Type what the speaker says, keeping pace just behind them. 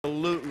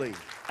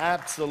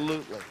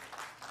Absolutely.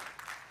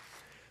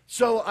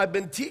 So I've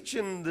been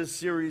teaching this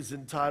series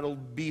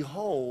entitled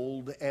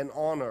Behold and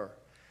Honor.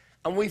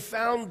 And we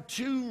found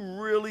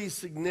two really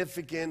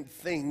significant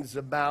things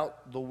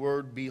about the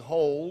word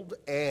behold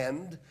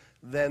and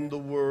then the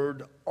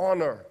word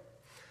honor.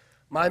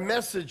 My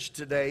message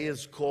today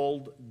is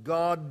called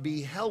God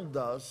beheld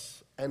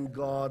us and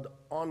God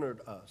honored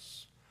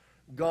us.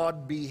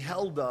 God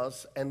beheld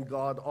us and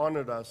God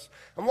honored us.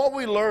 And what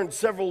we learned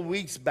several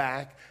weeks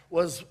back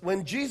was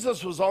when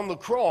Jesus was on the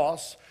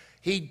cross,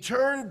 he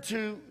turned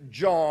to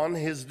John,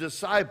 his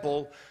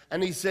disciple,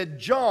 and he said,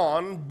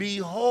 "John,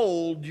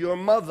 behold your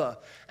mother."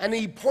 And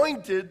he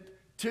pointed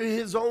to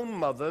his own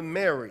mother,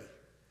 Mary.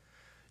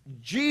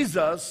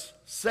 Jesus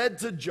said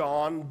to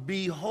John,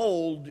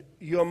 "Behold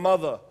your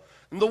mother."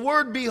 And the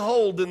word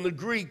behold in the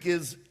Greek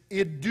is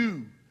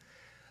idou,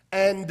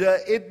 and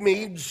it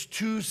means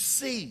to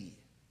see,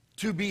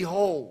 to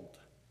behold.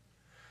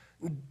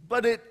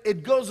 But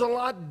it goes a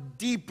lot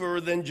deeper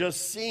than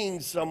just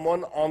seeing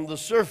someone on the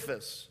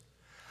surface.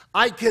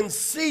 I can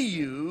see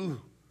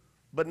you,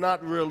 but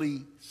not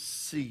really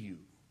see you.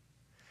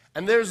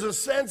 And there's a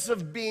sense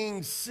of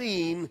being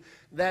seen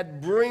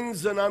that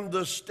brings an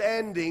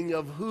understanding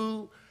of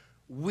who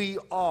we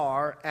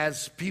are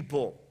as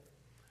people.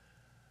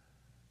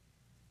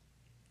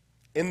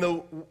 In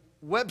the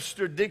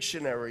Webster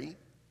Dictionary,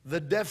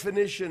 the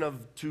definition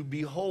of to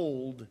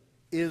behold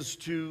is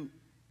to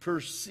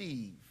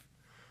perceive,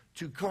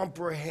 to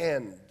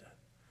comprehend,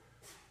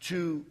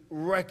 to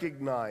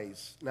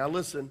recognize. Now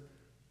listen.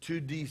 To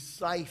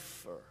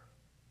decipher,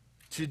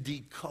 to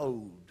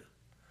decode,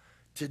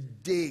 to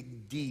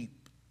dig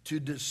deep, to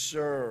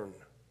discern,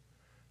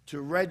 to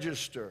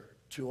register,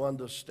 to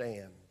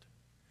understand.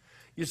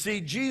 You see,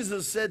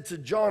 Jesus said to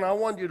John, "I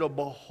want you to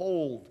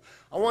behold.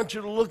 I want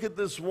you to look at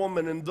this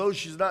woman, and though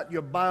she's not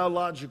your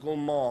biological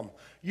mom,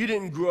 you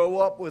didn't grow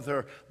up with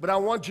her, but I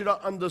want you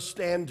to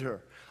understand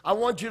her. I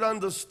want you to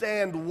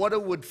understand what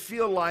it would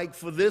feel like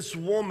for this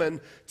woman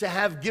to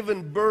have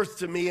given birth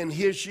to me, and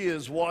here she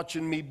is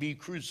watching me be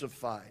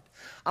crucified.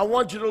 I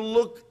want you to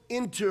look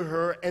into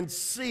her and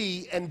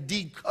see and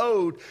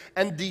decode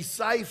and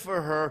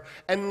decipher her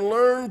and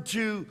learn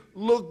to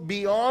look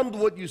beyond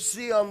what you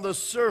see on the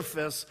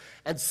surface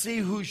and see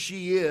who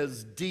she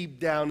is deep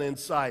down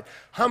inside."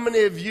 How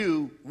many of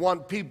you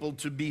want people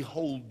to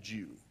behold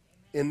you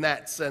in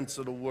that sense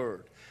of the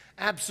word?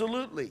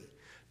 Absolutely.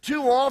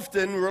 Too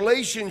often,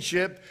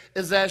 relationship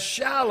is as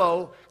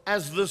shallow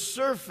as the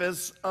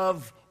surface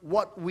of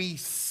what we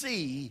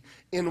see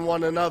in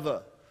one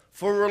another.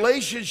 For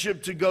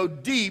relationship to go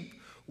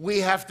deep, we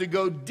have to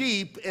go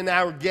deep in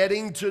our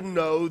getting to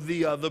know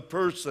the other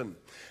person.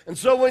 And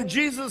so when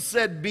Jesus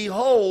said,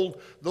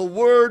 "Behold," the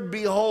word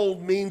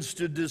behold means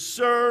to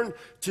discern,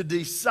 to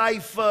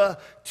decipher,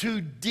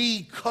 to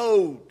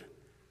decode.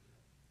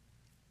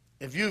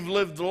 If you've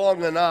lived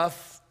long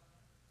enough,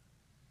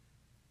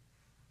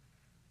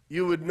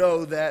 you would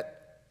know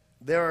that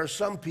there are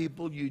some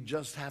people you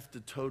just have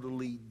to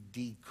totally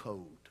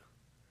decode.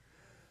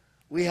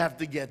 We have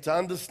to get to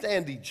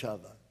understand each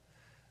other.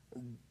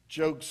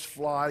 Jokes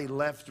fly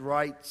left,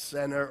 right,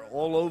 center,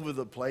 all over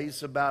the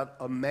place about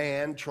a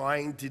man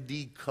trying to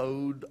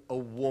decode a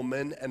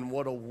woman and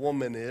what a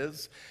woman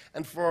is,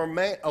 and for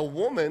a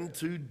woman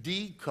to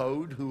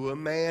decode who a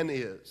man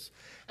is.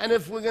 And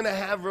if we're going to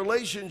have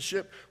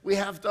relationship, we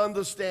have to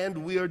understand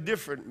we are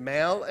different,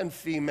 male and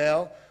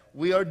female.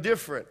 We are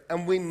different,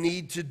 and we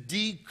need to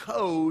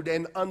decode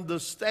and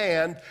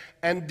understand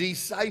and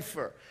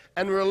decipher.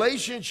 And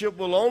relationship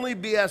will only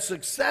be as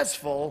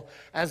successful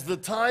as the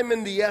time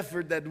and the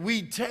effort that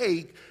we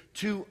take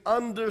to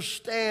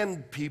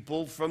understand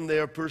people from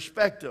their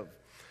perspective.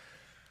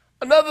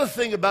 Another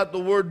thing about the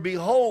word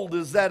behold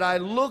is that I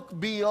look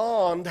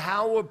beyond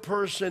how a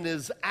person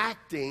is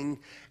acting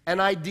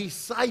and I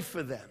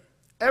decipher them.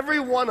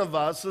 Every one of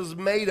us is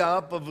made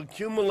up of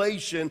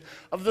accumulation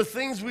of the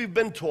things we've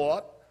been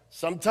taught,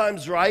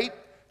 sometimes right,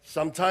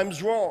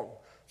 sometimes wrong,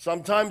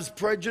 sometimes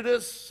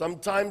prejudiced,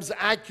 sometimes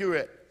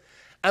accurate.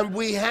 And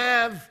we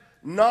have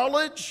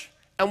knowledge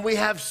and we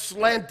have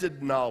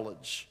slanted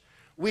knowledge.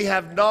 We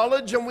have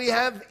knowledge and we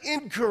have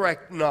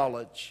incorrect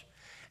knowledge.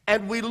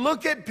 And we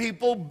look at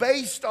people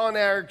based on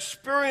our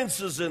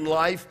experiences in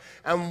life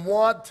and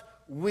what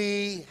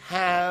we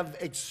have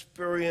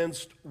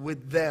experienced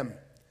with them.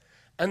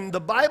 And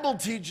the Bible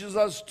teaches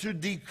us to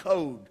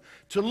decode,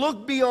 to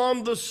look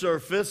beyond the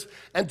surface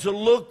and to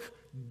look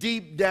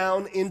deep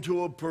down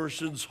into a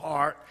person's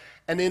heart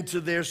and into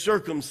their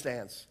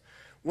circumstance.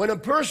 When a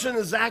person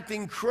is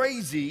acting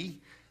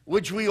crazy,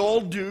 which we all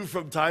do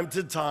from time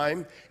to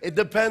time, it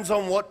depends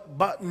on what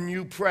button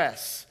you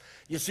press.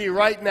 You see,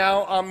 right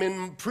now I'm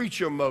in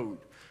preacher mode,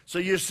 so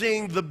you're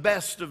seeing the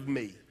best of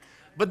me.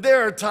 But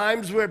there are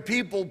times where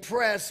people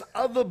press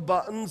other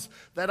buttons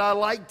that I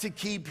like to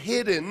keep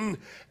hidden,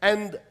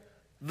 and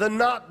the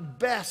not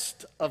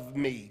best of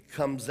me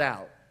comes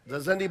out.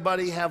 Does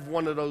anybody have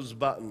one of those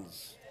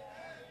buttons?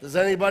 Does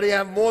anybody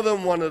have more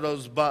than one of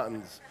those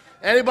buttons?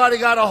 Anybody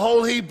got a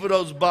whole heap of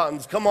those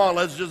buttons? Come on,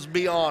 let's just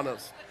be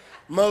honest.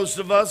 Most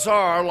of us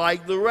are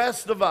like the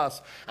rest of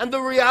us. And the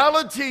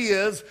reality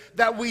is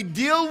that we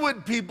deal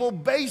with people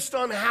based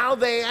on how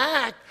they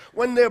act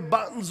when their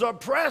buttons are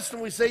pressed.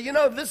 And we say, you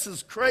know, this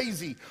is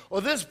crazy, or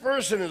this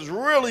person is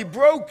really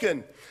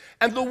broken.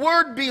 And the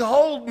word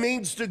behold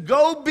means to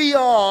go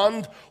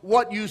beyond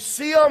what you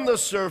see on the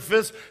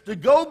surface, to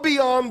go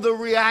beyond the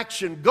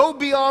reaction, go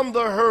beyond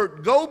the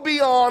hurt, go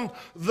beyond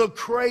the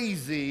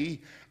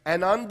crazy,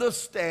 and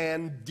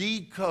understand,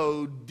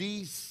 decode,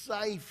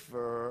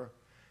 decipher,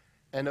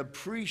 and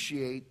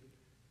appreciate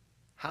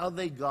how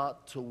they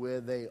got to where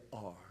they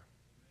are.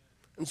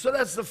 And so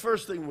that's the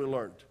first thing we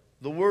learned.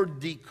 The word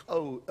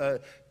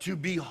decode, to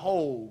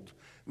behold,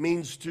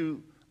 means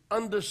to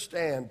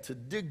understand, to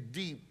dig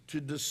deep, to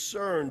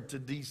discern, to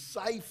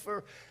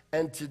decipher,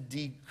 and to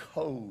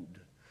decode.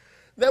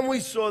 Then we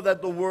saw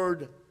that the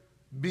word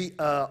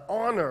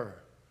honor,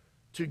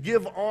 to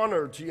give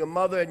honor to your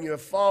mother and your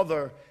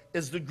father,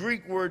 is the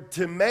Greek word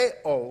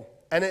timeo,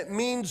 and it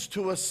means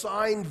to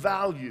assign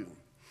value.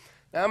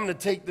 Now, I'm going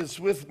to take this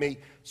with me.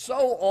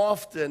 So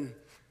often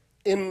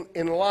in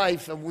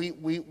life, and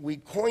we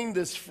coined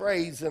this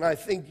phrase, and I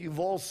think you've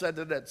all said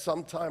it at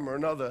some time or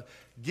another,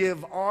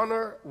 give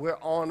honor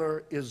where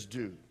honor is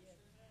due.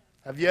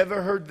 Have you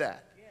ever heard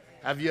that?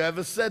 Have you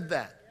ever said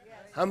that?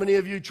 How many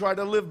of you try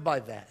to live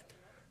by that?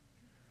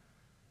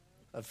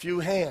 A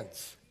few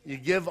hands. You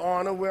give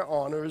honor where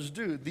honor is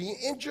due. The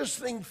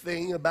interesting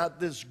thing about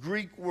this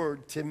Greek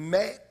word,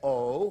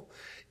 timeo,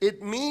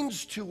 it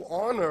means to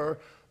honor,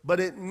 but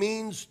it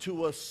means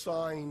to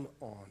assign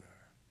honor.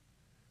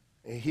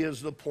 And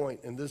here's the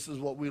point, and this is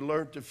what we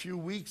learned a few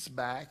weeks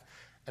back,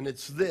 and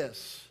it's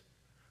this.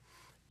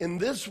 In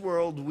this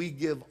world, we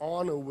give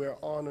honor where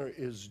honor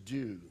is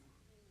due.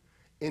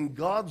 In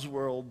God's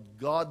world,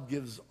 God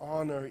gives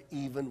honor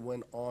even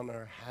when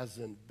honor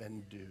hasn't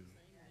been due.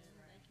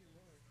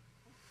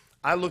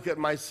 I look at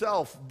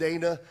myself,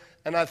 Dana,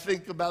 and I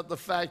think about the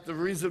fact the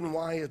reason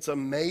why it's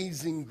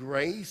amazing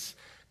grace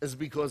is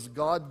because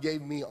God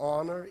gave me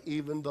honor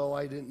even though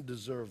I didn't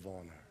deserve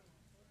honor.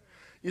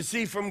 You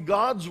see, from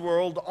God's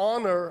world,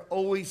 honor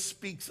always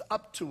speaks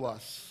up to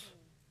us.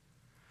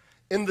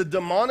 In the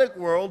demonic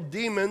world,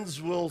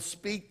 demons will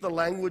speak the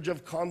language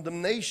of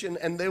condemnation,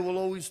 and they will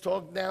always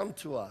talk down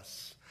to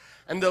us.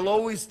 And they'll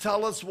always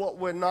tell us what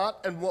we're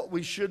not and what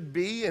we should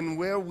be and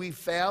where we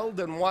failed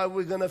and why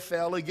we're going to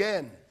fail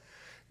again.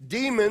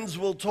 Demons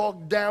will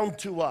talk down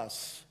to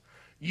us.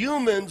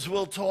 Humans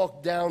will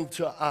talk down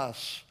to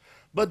us.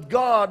 But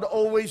God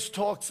always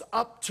talks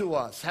up to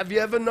us. Have you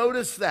ever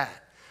noticed that?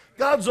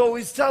 God's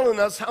always telling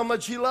us how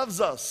much He loves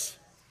us.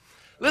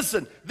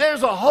 Listen,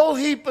 there's a whole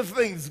heap of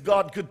things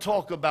God could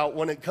talk about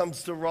when it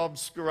comes to Rob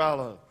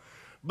Scarallo.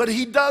 But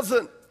He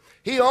doesn't.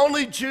 He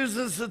only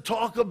chooses to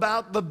talk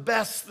about the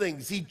best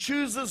things. He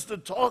chooses to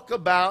talk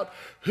about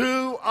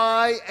who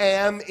I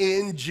am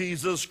in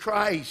Jesus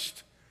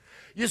Christ.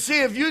 You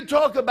see, if you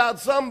talk about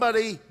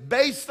somebody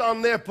based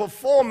on their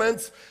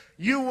performance,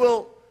 you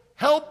will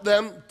help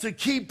them to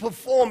keep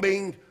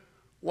performing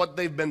what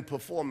they've been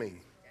performing.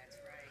 That's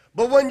right.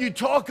 But when you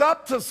talk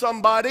up to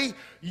somebody,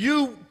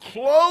 you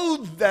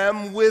clothe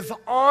them with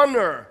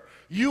honor.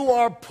 You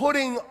are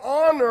putting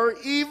honor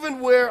even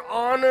where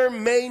honor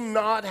may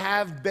not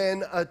have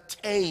been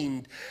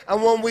attained.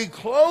 And when we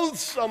clothe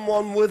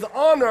someone with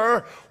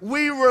honor,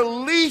 we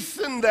release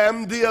in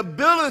them the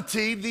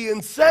ability, the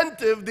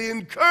incentive, the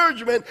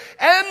encouragement,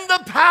 and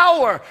the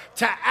power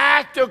to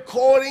act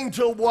according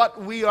to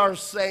what we are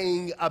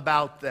saying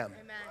about them.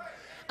 Amen.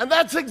 And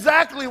that's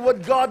exactly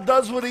what God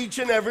does with each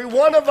and every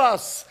one of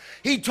us.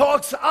 He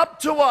talks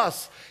up to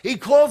us. He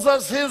calls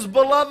us His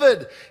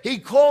beloved. He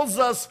calls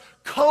us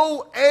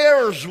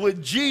co-heirs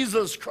with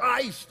Jesus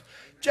Christ.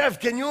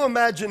 Jeff, can you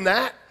imagine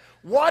that?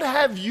 What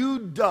have you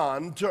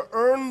done to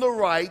earn the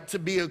right to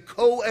be a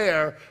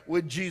co-heir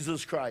with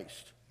Jesus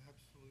Christ?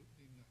 Absolutely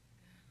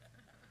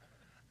nothing.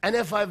 And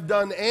if I've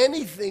done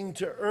anything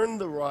to earn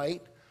the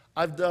right,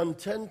 I've done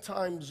 10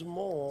 times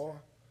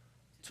more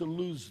to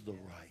lose the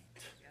right.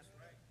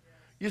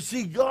 You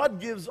see, God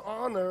gives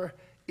honor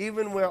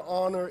even where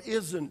honor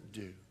isn't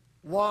due.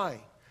 Why?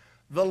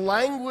 The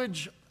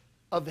language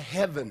of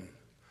heaven,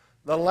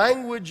 the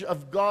language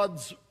of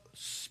God's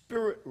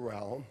spirit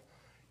realm,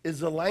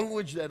 is a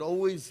language that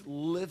always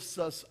lifts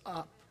us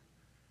up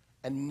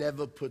and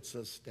never puts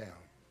us down.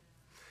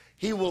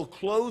 He will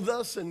clothe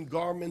us in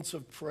garments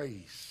of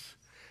praise.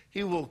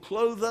 He will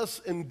clothe us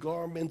in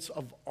garments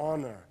of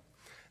honor.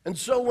 And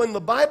so when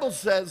the Bible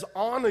says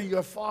honor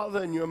your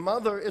father and your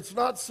mother, it's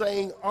not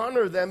saying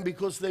honor them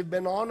because they've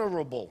been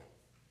honorable.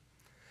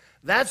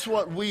 That's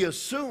what we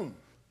assume.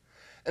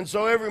 And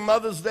so every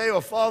Mother's Day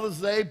or Father's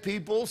Day,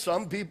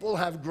 some people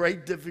have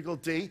great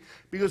difficulty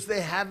because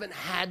they haven't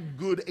had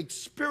good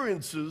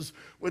experiences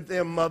with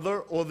their mother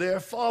or their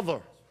father.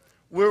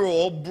 We're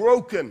all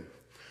broken.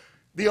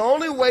 The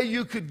only way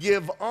you could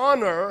give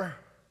honor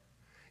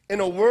in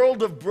a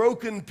world of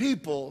broken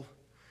people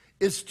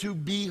is to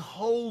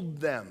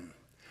behold them,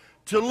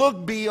 to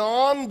look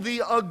beyond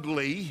the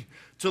ugly,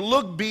 to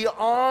look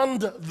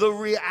beyond the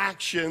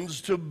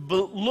reactions, to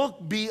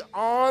look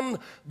beyond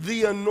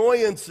the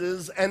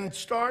annoyances and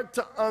start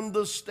to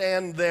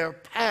understand their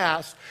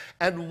past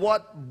and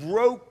what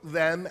broke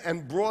them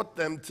and brought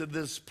them to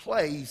this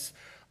place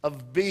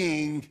of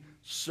being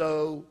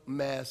so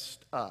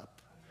messed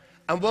up.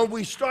 And when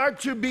we start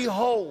to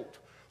behold,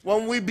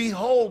 when we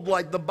behold,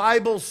 like the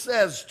Bible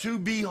says, to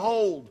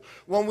behold,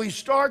 when we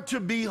start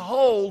to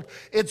behold,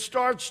 it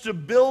starts to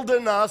build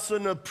in us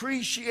an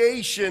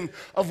appreciation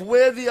of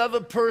where the other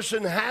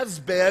person has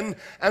been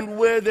and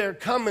where they're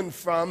coming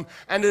from,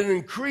 and it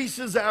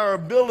increases our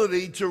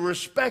ability to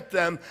respect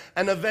them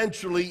and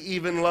eventually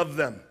even love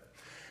them.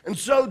 And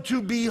so to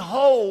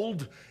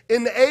behold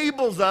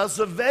enables us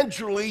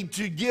eventually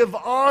to give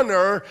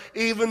honor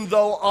even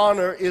though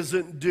honor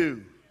isn't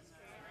due.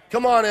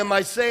 Come on, am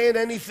I saying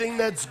anything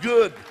that's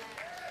good?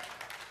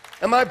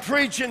 Am I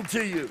preaching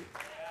to you?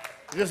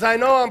 Because I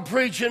know I'm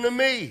preaching to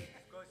me.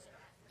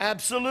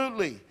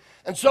 Absolutely.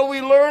 And so we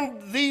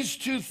learned these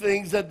two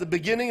things at the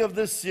beginning of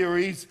this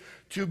series: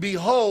 to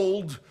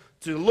behold,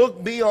 to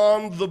look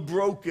beyond the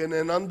broken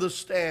and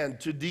understand,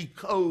 to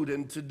decode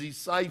and to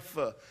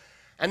decipher.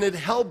 And it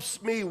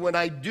helps me when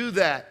I do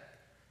that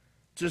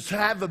to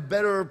have a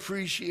better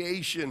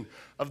appreciation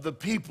of the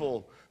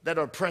people that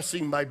are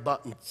pressing my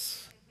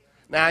buttons.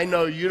 Now, I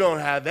know you don't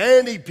have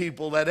any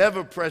people that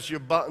ever press your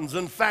buttons.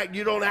 In fact,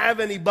 you don't have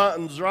any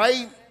buttons,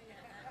 right?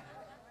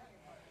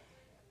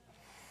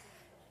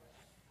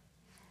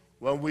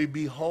 When we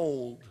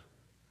behold,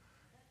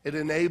 it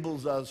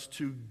enables us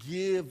to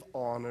give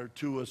honor,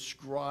 to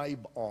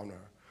ascribe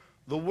honor.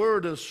 The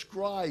word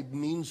ascribe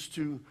means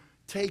to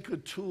take a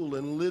tool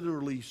and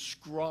literally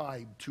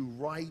scribe, to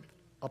write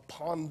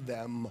upon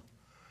them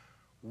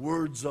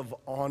words of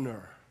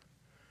honor.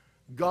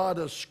 God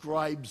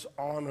ascribes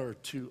honor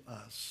to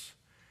us.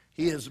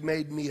 He has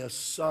made me a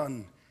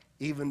son,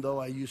 even though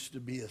I used to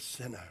be a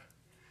sinner.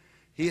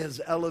 He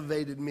has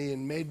elevated me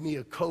and made me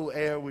a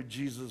co-heir with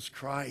Jesus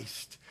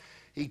Christ.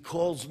 He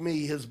calls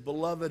me his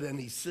beloved, and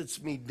he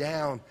sits me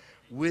down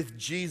with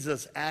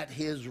Jesus at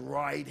his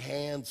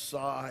right-hand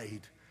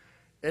side.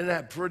 Isn't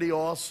that pretty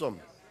awesome?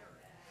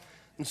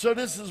 And so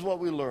this is what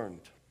we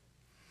learned.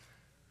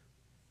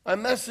 My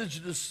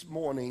message this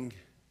morning,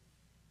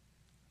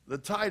 the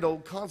title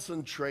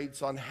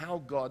concentrates on how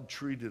God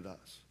treated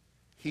us.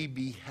 He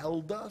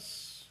beheld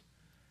us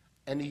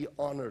and he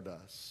honored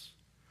us.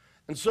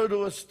 And so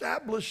to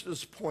establish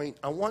this point,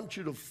 I want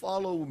you to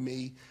follow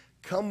me,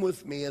 come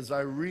with me as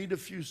I read a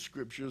few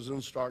scriptures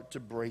and start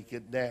to break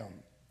it down.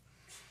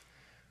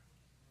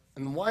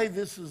 And why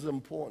this is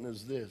important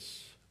is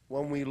this: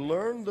 when we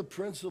learn the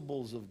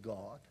principles of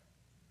God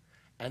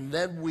and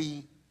then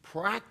we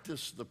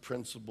practice the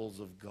principles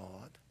of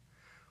God,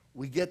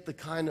 we get the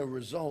kind of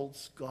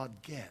results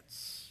God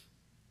gets.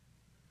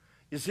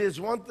 You see, it's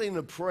one thing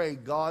to pray,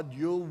 God,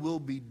 your will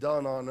be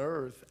done on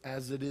earth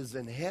as it is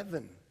in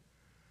heaven.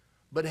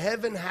 But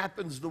heaven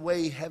happens the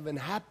way heaven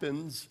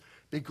happens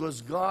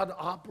because God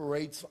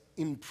operates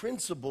in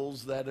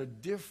principles that are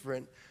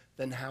different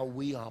than how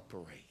we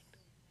operate.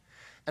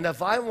 And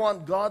if I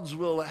want God's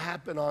will to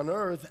happen on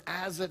earth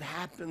as it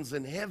happens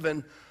in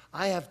heaven,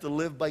 I have to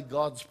live by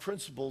God's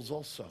principles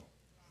also.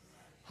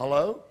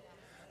 Hello?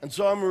 And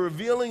so I'm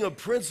revealing a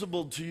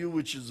principle to you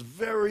which is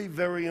very,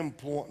 very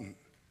important.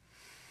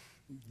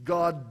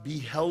 God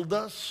beheld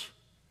us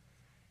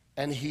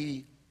and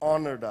he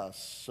honored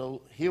us.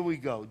 So here we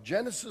go.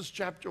 Genesis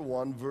chapter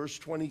 1, verse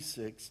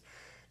 26.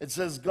 It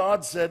says,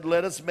 God said,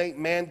 let us make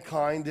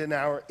mankind in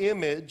our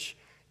image,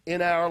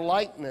 in our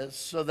likeness,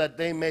 so that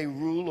they may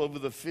rule over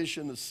the fish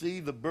in the sea,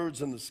 the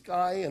birds in the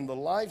sky, and the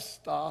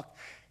livestock,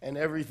 and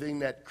everything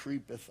that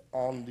creepeth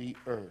on the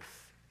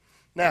earth.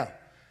 Now,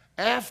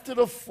 after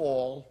the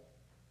fall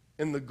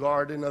in the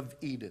Garden of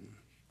Eden,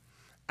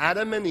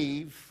 Adam and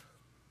Eve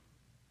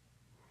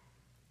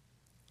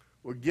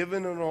were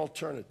given an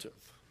alternative.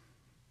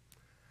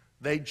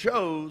 They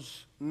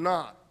chose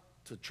not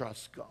to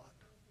trust God.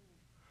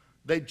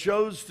 They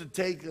chose to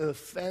take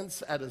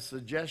offense at a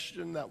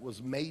suggestion that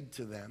was made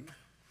to them,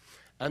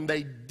 and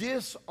they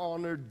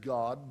dishonored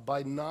God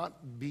by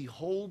not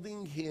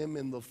beholding him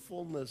in the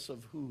fullness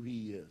of who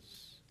he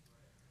is.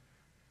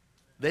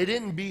 They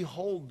didn't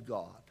behold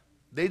God.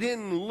 They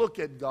didn't look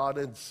at God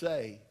and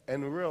say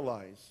and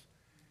realize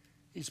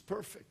he's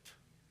perfect.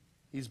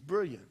 He's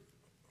brilliant.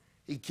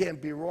 He can't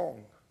be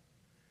wrong.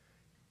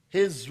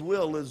 His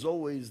will is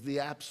always the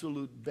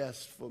absolute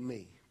best for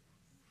me.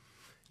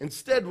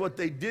 Instead, what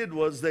they did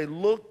was they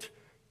looked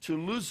to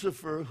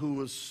Lucifer, who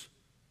was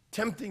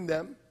tempting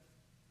them,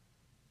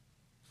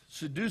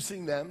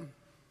 seducing them,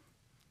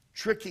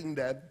 tricking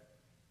them,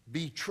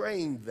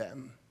 betraying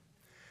them,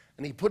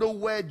 and he put a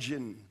wedge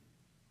in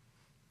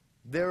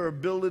their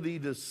ability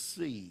to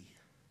see.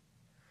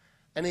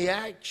 And he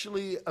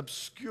actually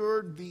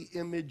obscured the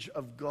image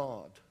of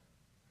God.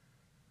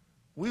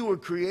 We were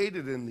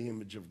created in the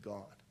image of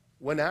God.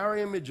 When our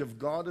image of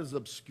God is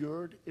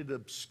obscured, it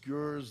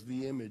obscures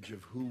the image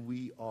of who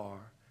we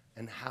are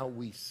and how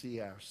we see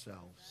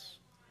ourselves.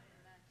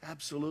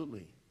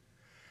 Absolutely.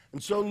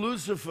 And so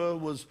Lucifer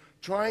was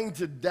trying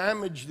to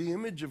damage the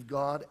image of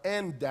God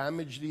and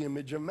damage the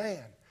image of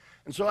man.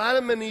 And so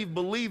Adam and Eve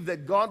believed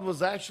that God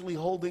was actually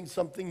holding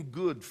something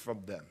good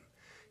from them.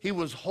 He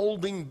was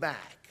holding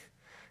back.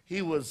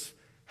 He was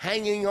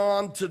hanging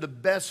on to the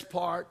best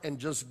part and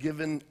just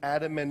giving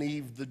Adam and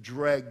Eve the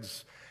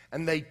dregs.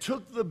 And they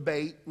took the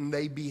bait and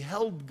they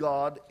beheld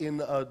God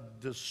in a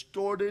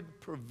distorted,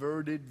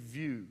 perverted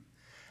view.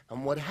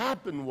 And what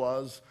happened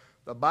was,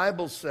 the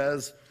Bible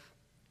says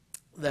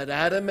that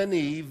Adam and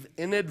Eve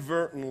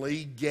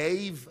inadvertently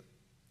gave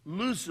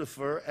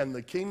Lucifer and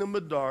the kingdom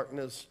of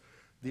darkness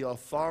the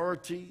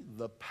authority,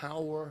 the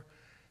power,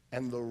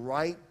 and the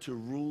right to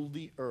rule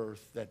the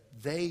earth that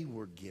they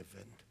were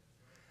given.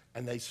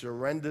 And they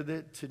surrendered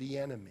it to the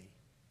enemy.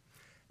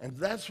 And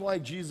that's why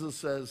Jesus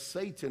says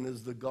Satan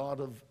is the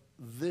god of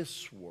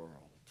this world.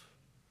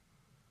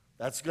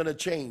 That's going to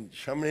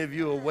change. How many of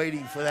you are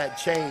waiting for that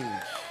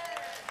change?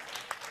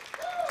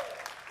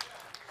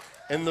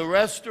 In the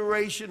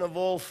restoration of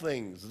all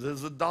things,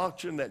 there's a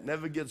doctrine that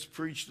never gets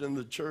preached in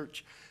the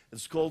church.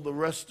 It's called the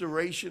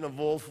restoration of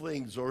all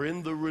things, or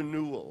in the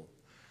renewal.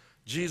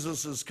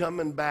 Jesus is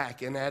coming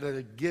back, and at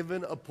a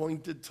given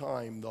appointed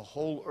time, the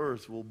whole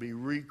earth will be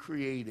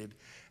recreated,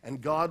 and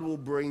God will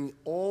bring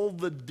all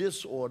the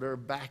disorder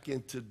back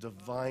into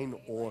divine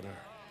order.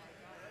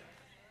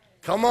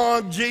 Come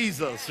on,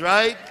 Jesus,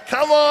 right?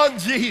 Come on,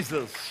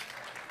 Jesus.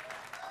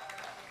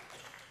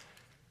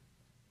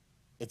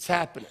 It's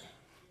happening.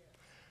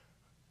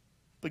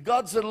 But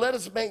God said, let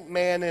us make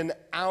man in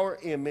our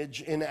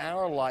image, in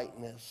our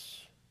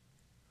likeness.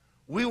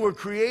 We were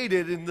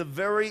created in the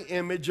very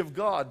image of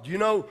God. You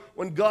know,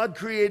 when God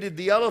created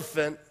the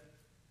elephant,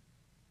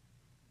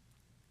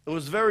 it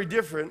was very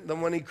different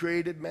than when he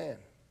created man.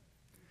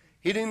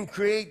 He didn't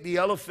create the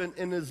elephant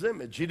in his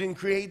image. He didn't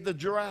create the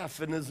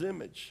giraffe in his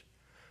image.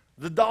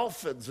 The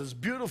dolphins, as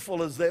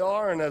beautiful as they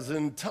are and as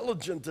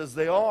intelligent as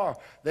they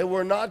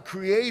were not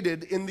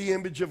created in the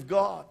image of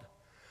God.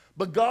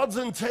 But God's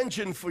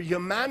intention for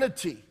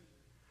humanity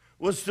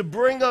was to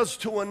bring us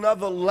to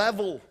another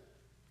level.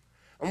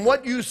 And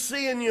what you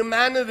see in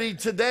humanity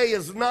today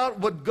is not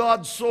what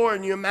God saw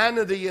in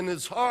humanity in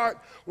his heart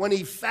when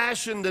he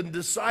fashioned and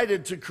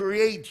decided to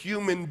create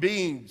human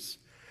beings.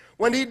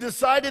 When he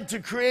decided to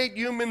create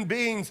human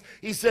beings,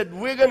 he said,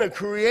 we're going to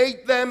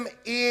create them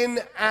in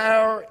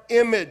our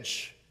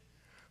image.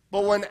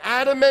 But when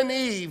Adam and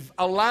Eve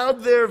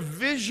allowed their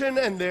vision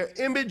and their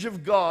image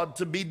of God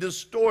to be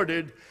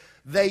distorted,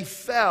 they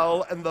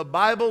fell, and the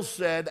Bible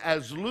said,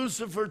 as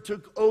Lucifer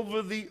took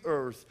over the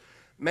earth,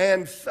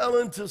 man fell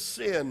into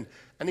sin,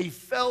 and he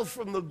fell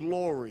from the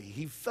glory.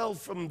 He fell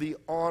from the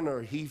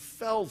honor. He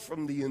fell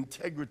from the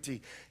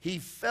integrity. He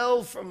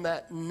fell from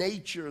that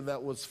nature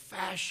that was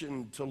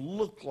fashioned to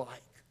look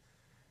like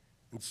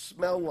and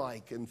smell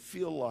like and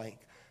feel like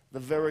the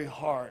very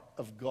heart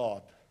of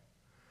God.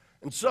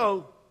 And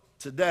so,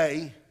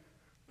 today,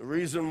 the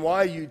reason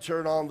why you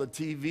turn on the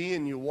TV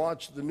and you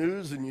watch the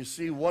news and you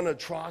see one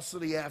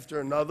atrocity after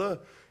another,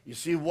 you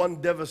see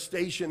one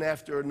devastation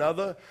after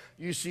another,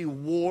 you see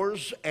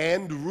wars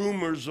and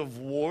rumors of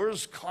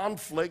wars,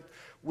 conflict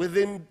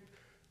within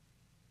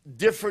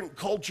different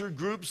culture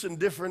groups and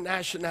different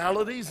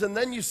nationalities, and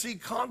then you see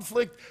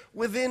conflict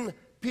within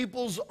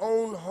people's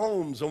own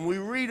homes. And we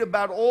read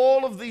about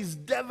all of these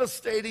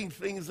devastating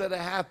things that are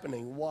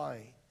happening.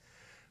 Why?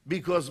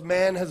 Because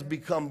man has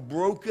become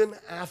broken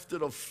after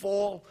the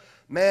fall.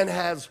 Man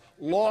has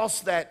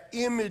lost that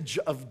image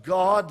of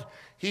God.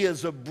 He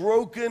is a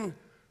broken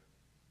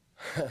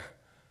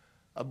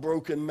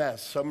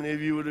mess. How many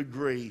of you would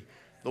agree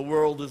the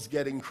world is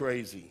getting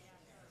crazy?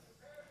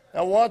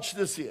 Now watch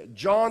this here.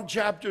 John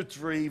chapter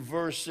 3,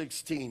 verse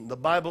 16. The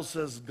Bible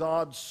says,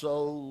 God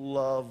so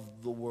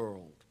loved the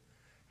world.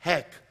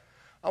 Heck,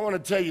 I want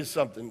to tell you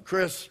something,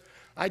 Chris.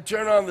 I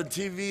turn on the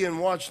TV and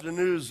watch the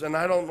news, and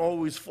I don't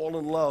always fall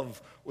in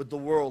love with the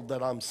world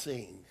that I'm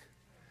seeing.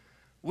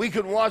 We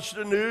can watch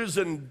the news,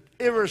 and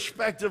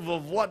irrespective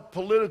of what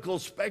political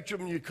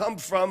spectrum you come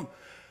from,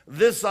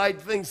 this side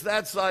thinks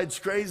that side's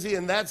crazy,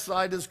 and that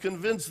side is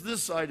convinced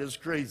this side is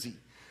crazy.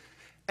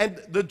 And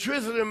the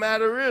truth of the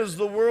matter is,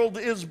 the world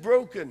is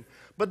broken.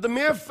 But the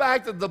mere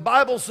fact that the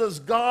Bible says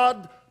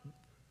God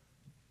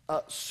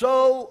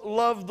so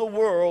loved the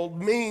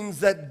world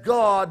means that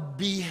God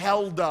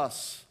beheld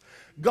us.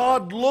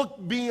 God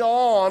looked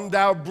beyond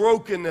our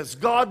brokenness.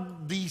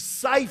 God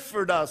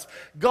deciphered us.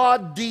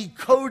 God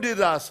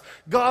decoded us.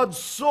 God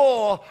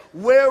saw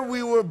where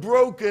we were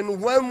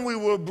broken, when we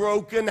were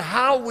broken,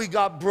 how we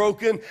got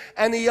broken,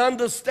 and he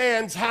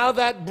understands how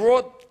that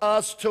brought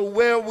us to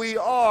where we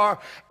are,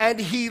 and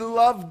he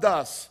loved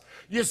us.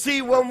 You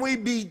see, when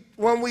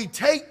we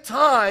take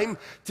time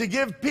to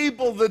give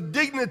people the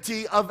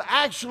dignity of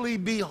actually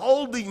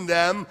beholding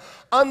them,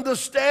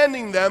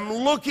 understanding them,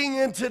 looking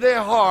into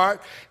their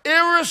heart,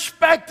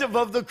 irrespective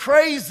of the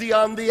crazy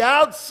on the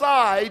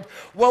outside,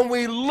 when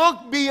we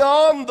look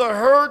beyond the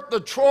hurt, the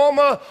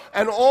trauma,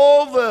 and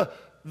all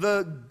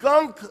the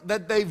gunk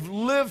that they've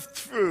lived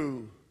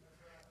through,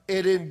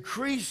 it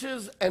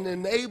increases and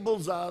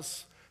enables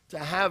us to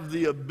have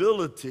the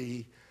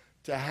ability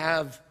to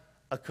have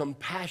a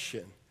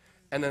compassion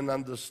and an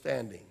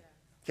understanding.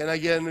 Can I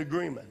get an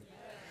agreement?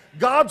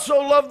 God so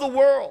loved the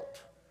world.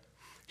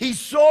 He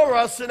saw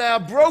us in our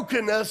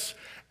brokenness,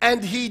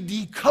 and he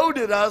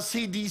decoded us,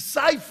 he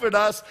deciphered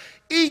us,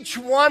 each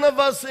one of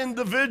us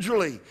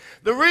individually.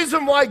 The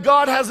reason why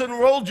God hasn't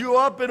rolled you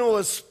up into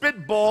a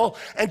spitball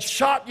and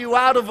shot you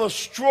out of a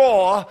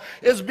straw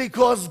is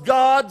because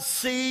God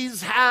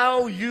sees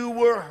how you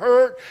were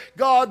hurt.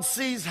 God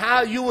sees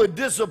how you were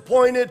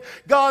disappointed.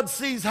 God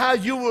sees how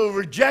you were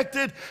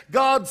rejected.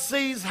 God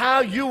sees how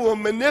you were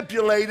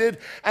manipulated.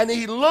 And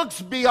he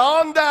looks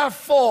beyond our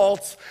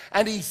faults,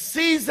 and he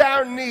sees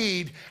our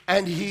need,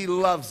 and he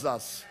loves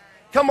us.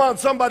 Come on,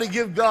 somebody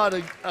give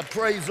God a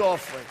praise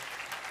offering.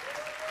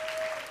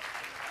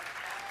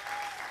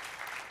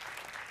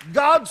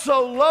 God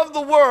so loved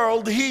the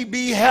world, he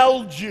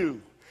beheld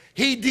you.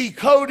 He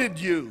decoded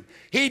you.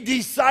 He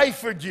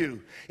deciphered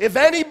you. If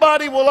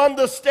anybody will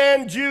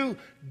understand you,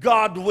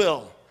 God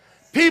will.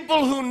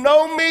 People who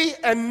know me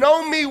and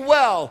know me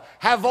well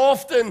have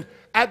often,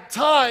 at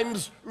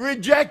times,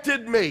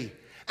 rejected me.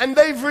 And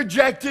they've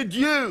rejected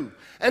you.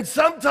 And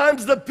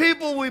sometimes the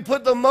people we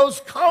put the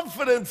most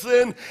confidence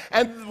in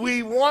and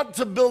we want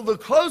to build the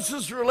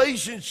closest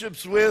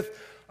relationships with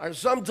are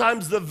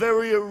sometimes the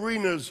very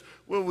arenas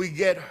where we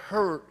get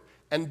hurt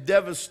and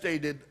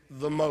devastated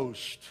the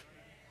most.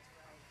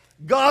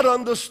 God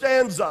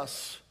understands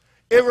us,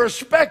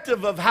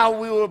 irrespective of how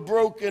we were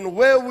broken,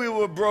 where we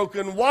were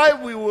broken, why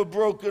we were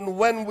broken,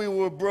 when we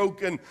were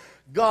broken.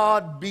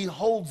 God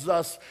beholds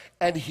us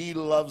and he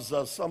loves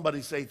us.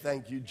 Somebody say,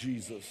 thank you,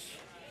 Jesus.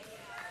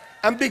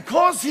 And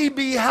because he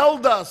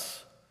beheld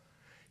us,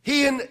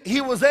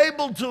 he was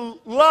able to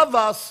love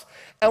us.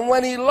 And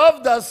when he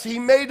loved us, he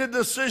made a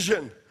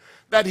decision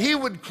that he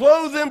would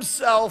clothe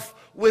himself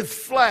with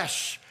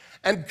flesh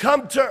and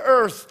come to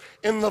earth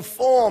in the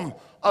form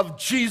of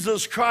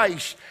Jesus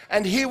Christ.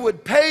 And he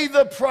would pay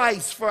the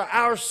price for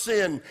our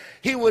sin.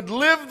 He would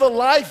live the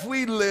life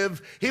we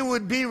live. He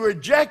would be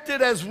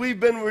rejected as we've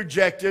been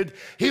rejected.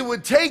 He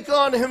would take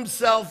on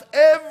himself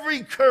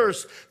every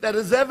curse that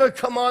has ever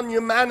come on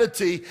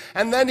humanity.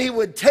 And then he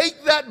would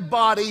take that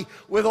body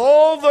with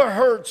all the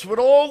hurts, with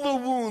all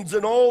the wounds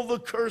and all the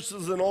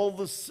curses and all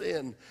the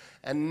sin,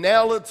 and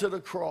nail it to the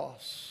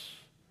cross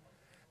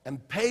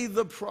and pay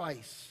the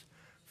price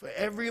for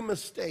every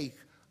mistake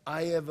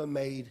I ever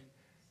made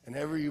and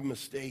every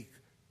mistake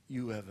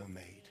you ever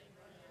made.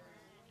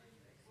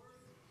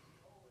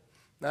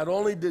 Not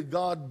only did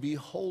God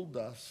behold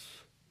us,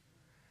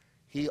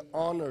 he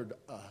honored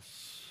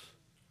us.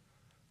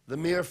 The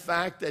mere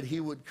fact that he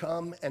would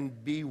come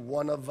and be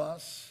one of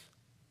us,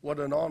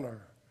 what an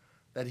honor.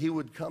 That he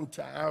would come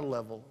to our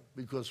level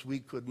because we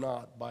could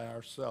not by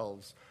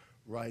ourselves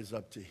rise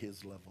up to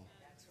his level.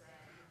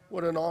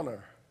 What an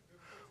honor.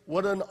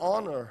 What an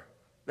honor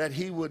that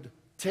he would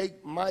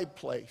take my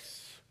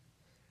place.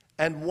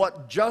 And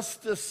what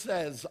justice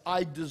says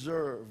I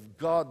deserve,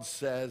 God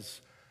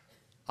says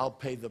I'll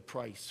pay the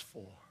price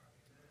for.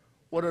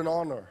 What an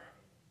honor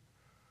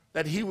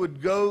that he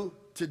would go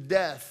to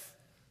death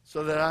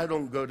so that I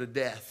don't go to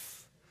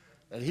death.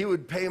 That he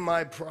would pay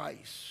my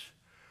price.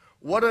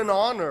 What an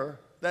honor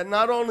that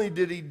not only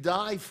did he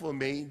die for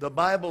me, the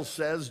Bible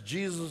says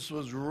Jesus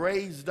was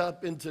raised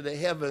up into the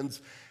heavens,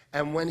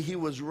 and when he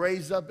was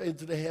raised up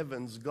into the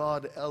heavens,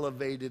 God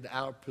elevated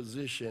our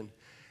position,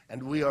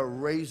 and we are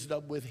raised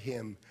up with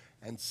him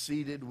and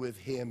seated with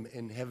him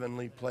in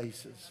heavenly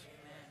places.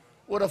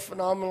 What a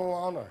phenomenal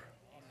honor.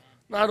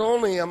 Not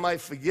only am I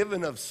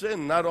forgiven of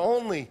sin, not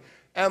only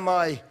am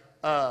I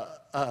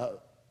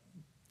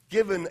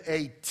given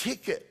a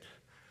ticket,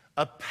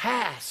 a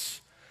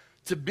pass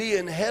to be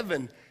in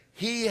heaven,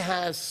 he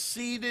has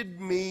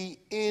seated me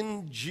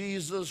in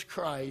Jesus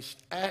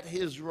Christ at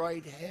his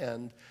right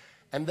hand.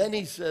 And then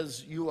he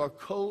says, you are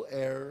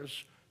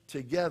co-heirs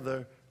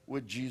together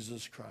with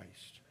Jesus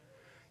Christ.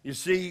 You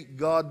see,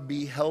 God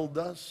beheld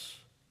us.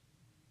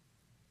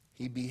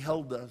 He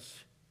beheld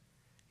us.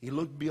 He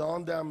looked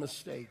beyond our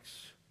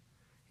mistakes.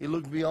 He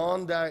looked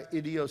beyond our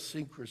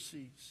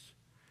idiosyncrasies.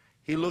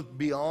 He looked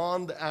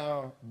beyond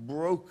our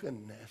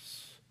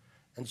brokenness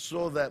and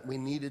saw that we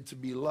needed to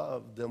be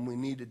loved and we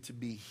needed to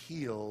be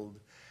healed.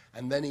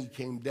 And then he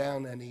came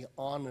down and he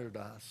honored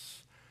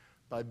us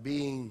by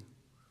being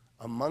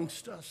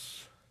amongst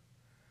us,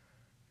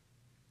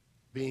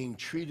 being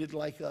treated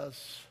like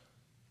us,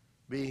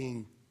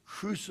 being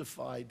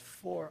crucified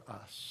for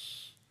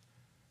us,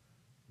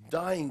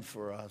 dying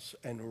for us,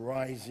 and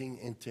rising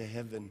into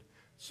heaven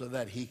so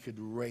that he could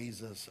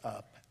raise us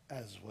up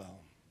as well.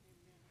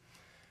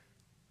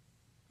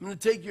 I'm going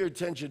to take your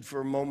attention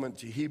for a moment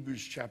to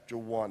Hebrews chapter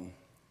 1.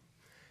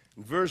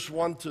 In verse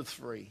 1 to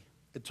 3,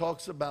 it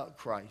talks about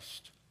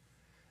Christ.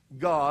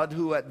 God,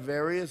 who at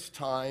various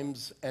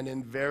times and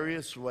in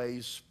various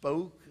ways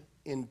spoke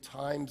in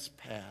times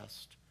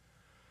past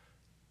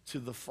to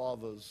the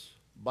fathers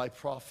by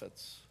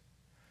prophets,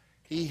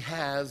 he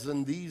has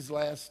in these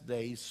last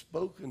days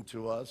spoken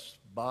to us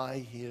by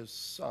his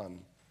Son,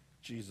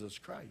 Jesus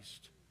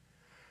Christ,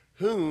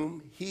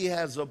 whom he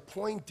has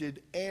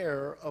appointed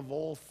heir of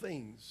all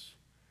things,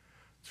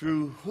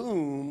 through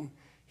whom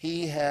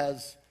he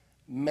has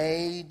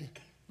made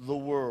the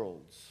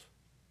worlds.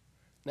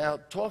 Now,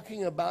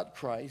 talking about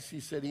Christ, he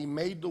said he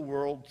made the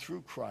world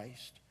through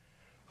Christ,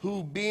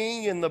 who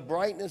being in the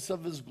brightness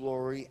of his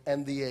glory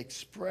and the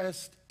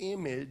expressed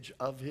image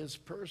of his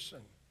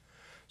person.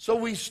 So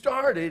we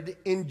started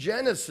in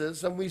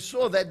Genesis and we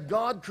saw that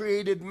God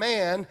created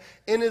man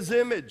in his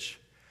image.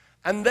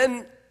 And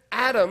then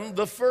Adam,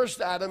 the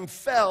first Adam,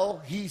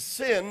 fell, he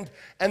sinned,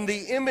 and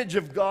the image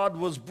of God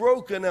was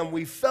broken, and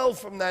we fell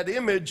from that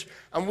image,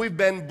 and we've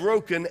been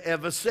broken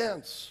ever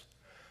since.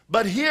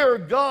 But here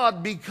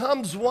God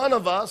becomes one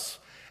of us,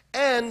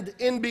 and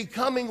in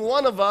becoming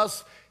one of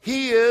us,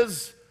 he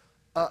is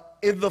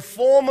in the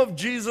form of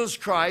Jesus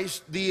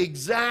Christ, the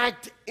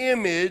exact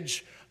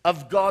image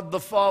of God the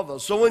Father.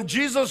 So when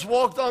Jesus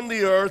walked on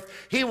the earth,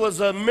 he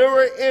was a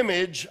mirror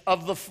image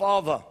of the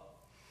Father.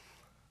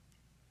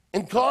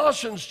 In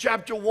Colossians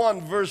chapter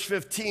 1, verse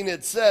 15,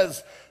 it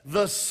says,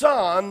 the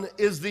Son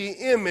is the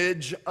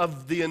image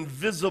of the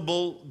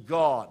invisible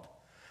God.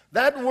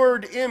 That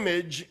word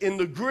image in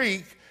the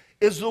Greek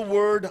is the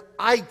word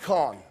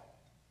icon,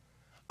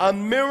 a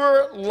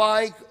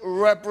mirror-like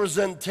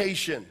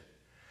representation.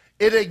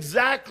 It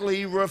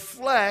exactly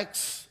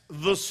reflects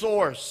the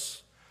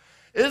source.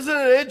 Isn't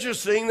it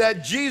interesting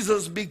that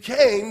Jesus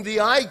became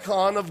the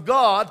icon of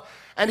God,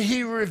 and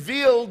he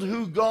revealed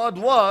who God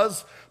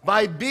was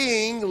by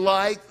being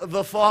like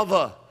the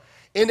Father?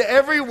 In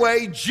every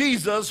way,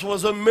 Jesus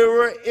was a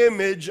mirror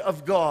image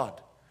of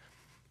God.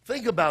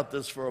 Think about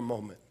this for a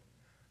moment.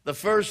 The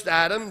first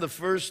Adam, the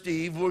first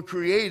Eve were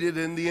created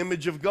in the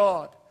image of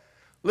God.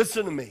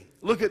 Listen to me.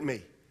 Look at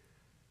me.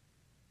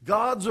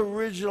 God's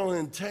original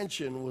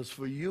intention was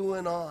for you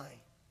and I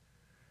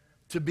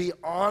to be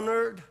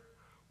honored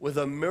with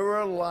a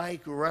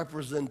mirror-like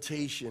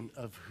representation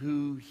of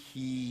who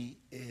he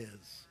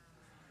is.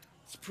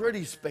 It's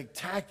pretty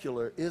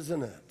spectacular,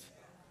 isn't it?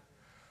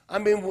 I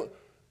mean,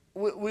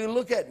 we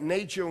look at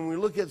nature and we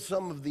look at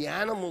some of the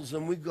animals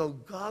and we go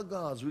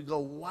gagas, we go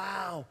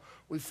wow.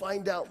 We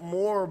find out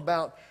more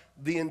about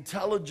the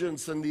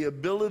intelligence and the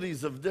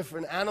abilities of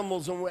different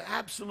animals, and we're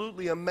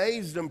absolutely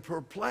amazed and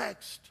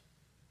perplexed.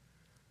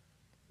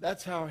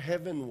 That's how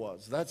heaven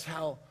was. That's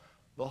how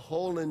the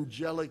whole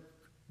angelic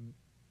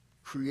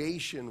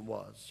creation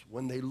was.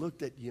 When they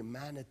looked at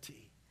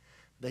humanity,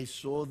 they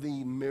saw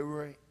the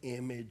mirror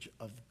image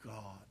of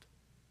God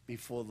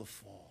before the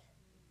fall.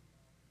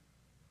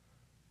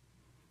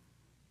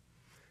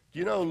 Do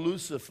you know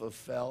Lucifer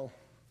fell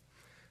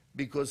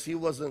because he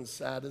wasn't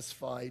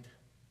satisfied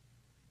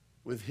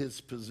with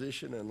his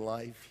position in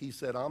life? He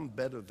said, I'm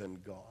better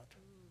than God.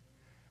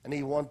 And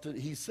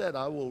he said,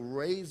 I will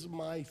raise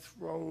my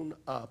throne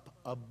up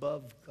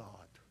above God.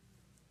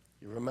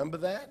 You remember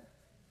that?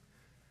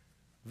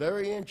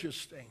 Very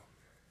interesting.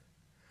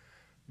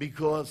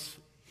 Because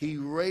he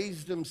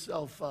raised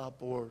himself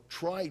up, or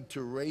tried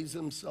to raise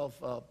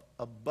himself up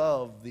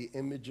above the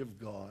image of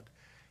God,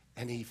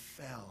 and he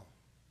fell.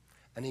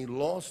 And he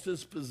lost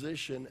his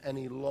position, and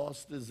he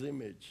lost his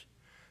image.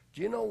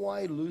 Do you know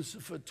why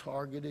Lucifer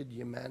targeted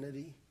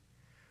humanity?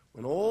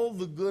 When all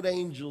the good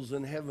angels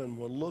in heaven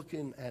were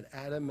looking at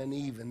Adam and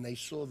Eve and they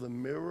saw the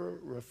mirror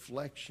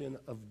reflection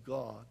of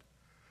God,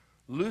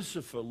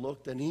 Lucifer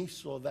looked and he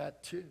saw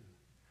that too.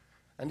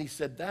 And he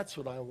said, that's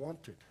what I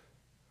wanted.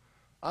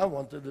 I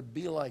wanted to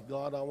be like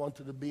God. I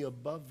wanted to be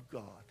above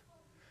God.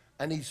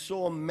 And he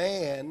saw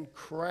man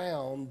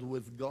crowned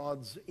with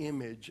God's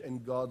image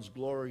and God's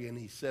glory, and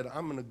he said,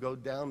 I'm going to go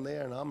down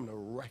there and I'm going to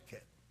wreck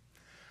it.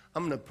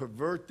 I'm going to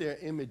pervert their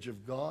image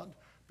of God,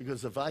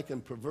 because if I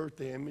can pervert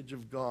the image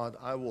of God,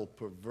 I will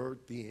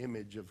pervert the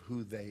image of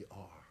who they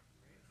are.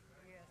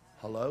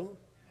 Hello?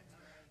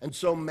 And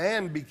so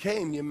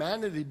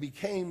humanity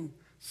became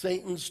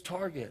Satan's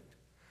target.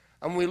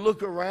 And we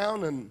look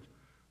around and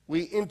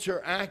we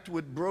interact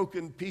with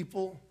broken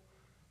people.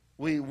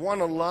 We want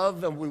to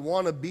love and we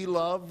want to be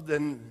loved,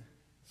 and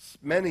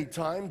many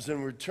times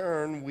in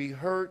return we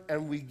hurt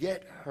and we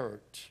get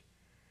hurt.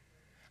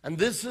 And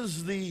this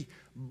is the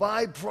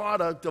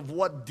byproduct of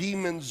what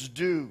demons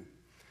do.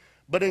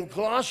 But in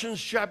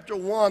Colossians chapter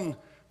 1,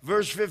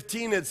 verse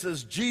 15, it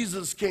says,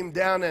 Jesus came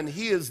down and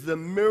he is the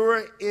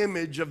mirror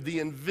image of the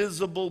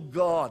invisible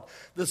God.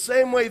 The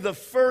same way the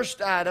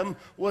first Adam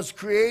was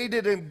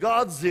created in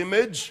God's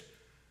image,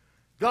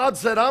 God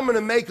said, I'm going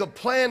to make a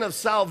plan of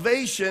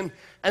salvation.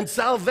 And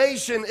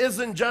salvation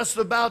isn't just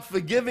about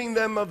forgiving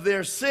them of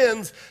their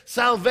sins.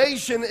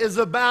 Salvation is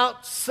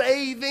about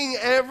saving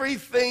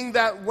everything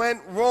that went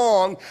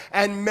wrong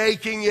and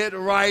making it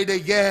right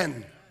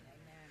again.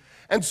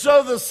 And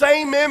so the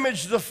same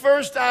image the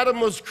first Adam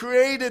was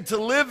created to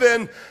live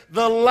in,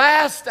 the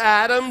last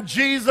Adam,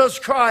 Jesus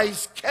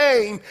Christ,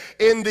 came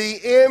in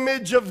the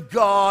image of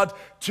God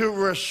to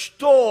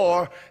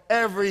restore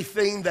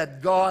everything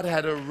that God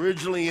had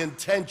originally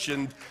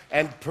intentioned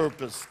and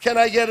purposed. Can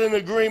I get an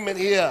agreement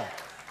here?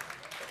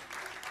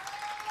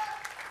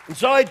 And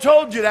so I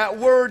told you that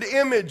word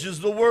image is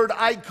the word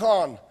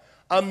icon,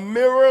 a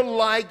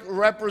mirror-like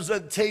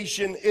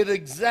representation. It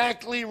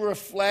exactly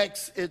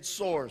reflects its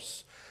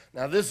source.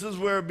 Now, this is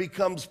where it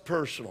becomes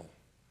personal.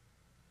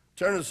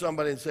 Turn to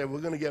somebody and say,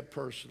 we're going to get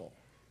personal.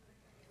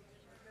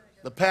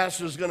 The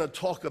pastor's going to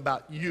talk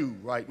about you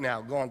right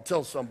now. Go on,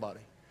 tell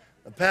somebody.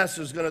 The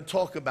pastor's going to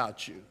talk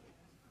about you.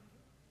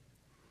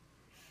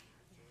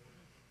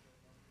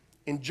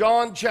 In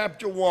John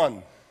chapter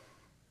 1,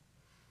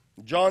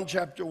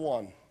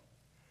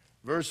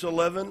 verse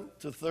 11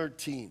 to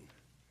 13,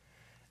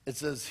 it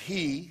says,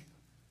 He,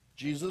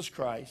 Jesus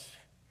Christ,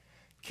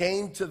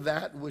 came to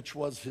that which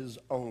was his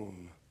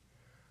own,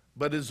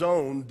 but his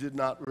own did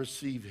not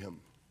receive him.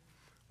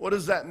 What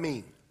does that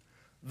mean?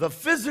 The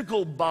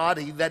physical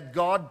body that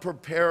God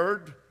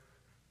prepared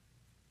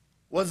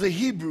was a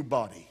Hebrew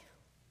body.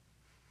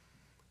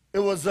 It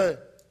was a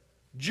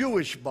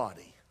Jewish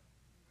body.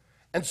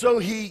 And so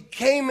he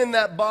came in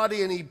that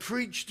body and he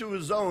preached to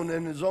his own,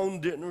 and his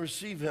own didn't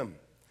receive him.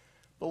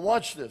 But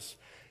watch this.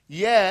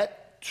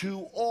 Yet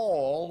to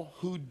all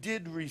who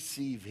did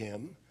receive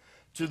him,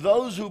 to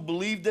those who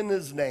believed in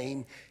his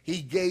name,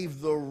 he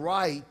gave the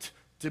right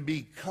to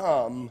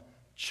become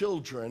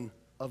children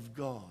of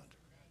God.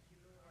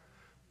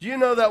 Do you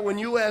know that when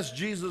you ask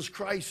Jesus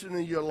Christ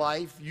into your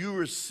life, you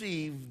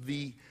receive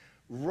the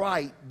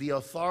right, the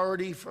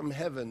authority from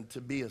heaven to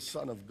be a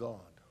son of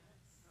God?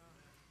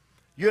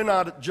 You're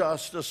not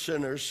just a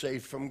sinner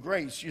saved from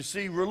grace. You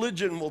see,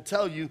 religion will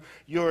tell you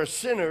you're a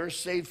sinner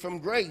saved from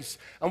grace.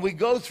 And we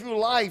go through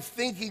life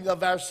thinking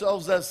of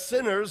ourselves as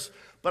sinners,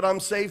 but I'm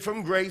saved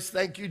from grace.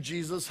 Thank you,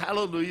 Jesus.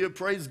 Hallelujah.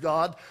 Praise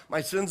God.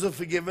 My sins are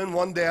forgiven.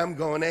 One day I'm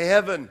going to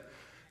heaven.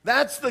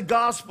 That's the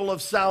gospel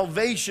of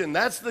salvation.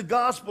 That's the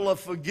gospel of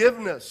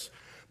forgiveness.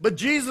 But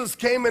Jesus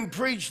came and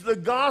preached the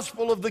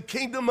gospel of the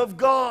kingdom of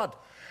God.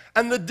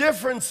 And the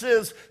difference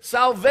is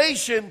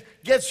salvation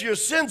gets your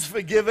sins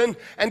forgiven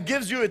and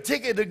gives you a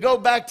ticket to go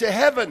back to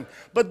heaven.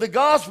 But the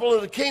gospel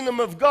of the kingdom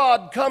of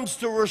God comes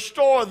to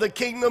restore the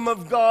kingdom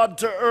of God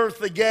to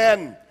earth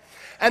again.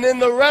 And in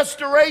the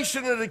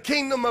restoration of the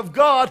kingdom of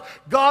God,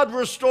 God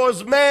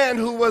restores man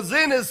who was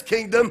in his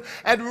kingdom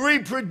and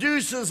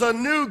reproduces a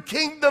new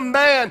kingdom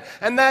man.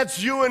 And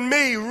that's you and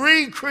me,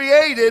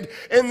 recreated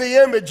in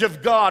the image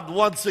of God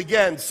once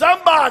again.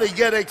 Somebody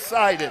get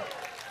excited.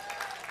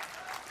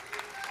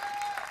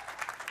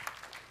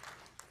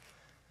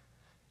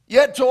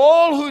 Yet to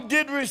all who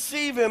did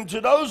receive him, to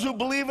those who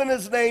believe in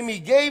his name, he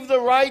gave the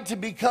right to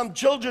become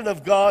children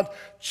of God.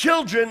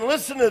 Children,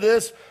 listen to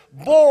this,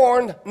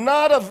 born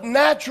not of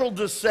natural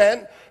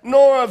descent,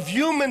 nor of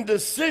human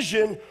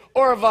decision,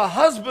 or of a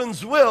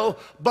husband's will,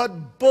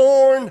 but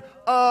born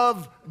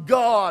of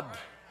God.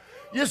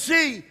 You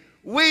see,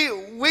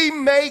 we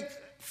make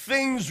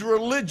things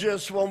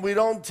religious when we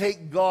don't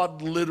take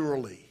God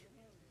literally.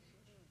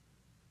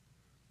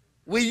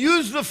 We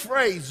use the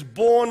phrase,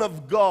 born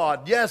of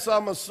God. Yes,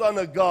 I'm a son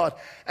of God.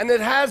 And it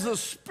has a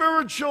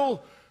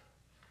spiritual,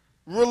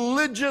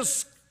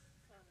 religious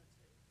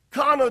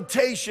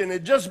connotation.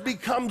 It just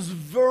becomes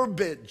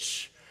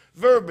verbiage.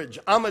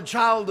 I'm a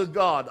child of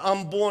God.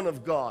 I'm born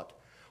of God.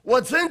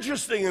 What's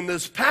interesting in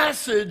this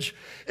passage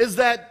is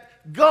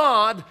that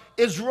God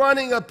is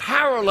running a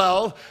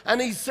parallel,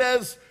 and he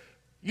says,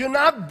 you're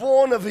not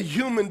born of a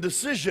human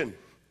decision.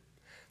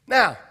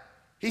 Now,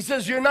 he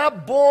says you're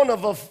not born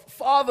of a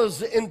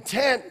father's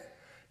intent.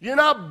 You're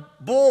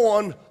not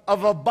born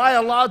of a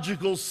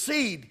biological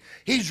seed.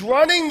 He's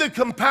running the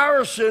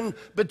comparison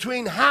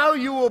between how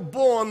you were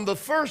born the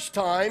first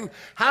time,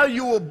 how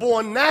you were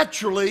born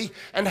naturally,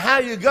 and how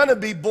you're going to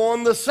be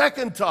born the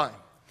second time.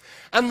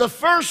 And the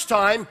first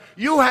time,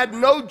 you had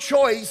no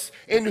choice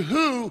in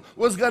who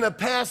was going to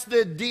pass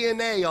their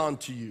DNA on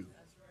to you.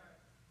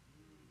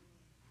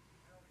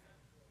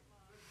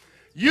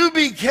 You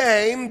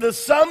became the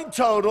sum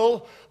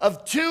total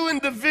of two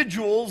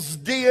individuals'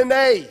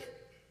 DNA.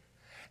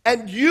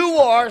 And you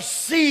are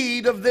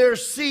seed of their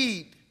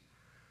seed.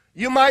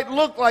 You might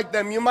look like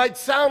them. You might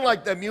sound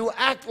like them. You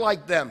act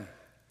like them.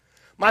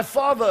 My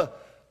father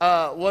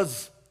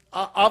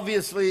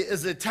obviously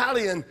is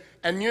Italian.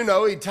 And you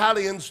know,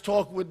 Italians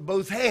talk with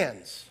both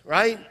hands,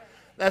 right?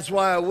 That's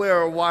why I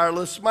wear a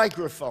wireless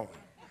microphone.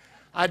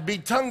 I'd be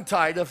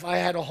tongue-tied if I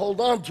had to hold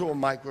on to a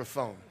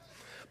microphone.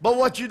 But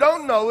what you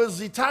don't know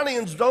is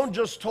Italians don't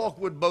just talk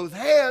with both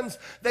hands,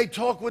 they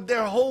talk with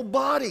their whole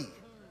body.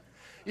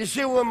 You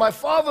see, when my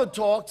father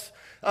talks,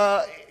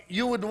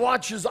 you would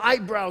watch his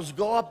eyebrows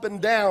go up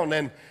and down,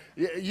 and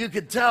you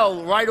could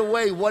tell right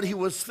away what he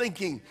was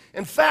thinking.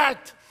 In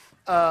fact,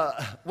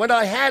 when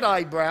I had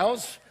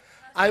eyebrows,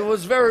 I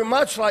was very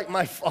much like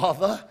my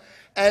father,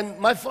 and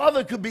my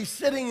father could be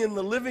sitting in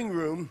the living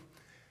room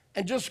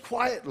and just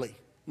quietly,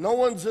 no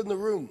one's in the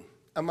room.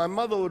 And my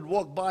mother would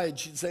walk by and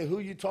she'd say, who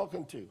are you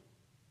talking to?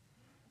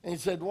 And he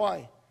said,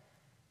 why?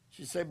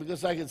 She'd say,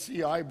 because I could see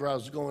your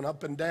eyebrows going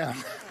up and down.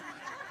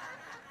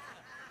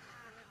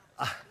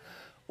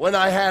 When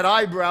I had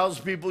eyebrows,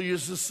 people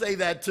used to say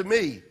that to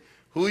me.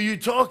 Who are you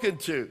talking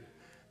to?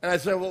 And I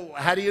said, well,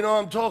 how do you know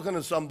I'm talking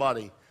to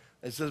somebody?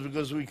 They says,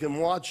 because we can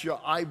watch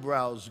your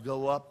eyebrows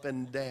go up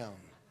and down.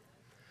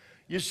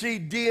 You see,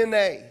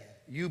 DNA,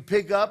 you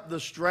pick up the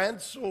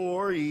strengths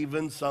or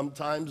even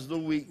sometimes the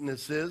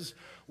weaknesses.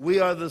 We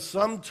are the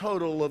sum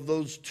total of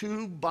those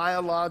two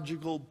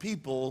biological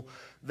people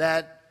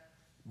that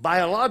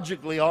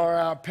biologically are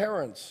our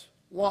parents.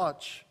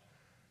 Watch.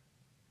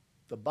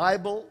 The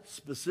Bible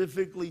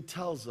specifically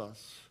tells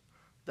us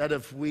that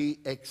if we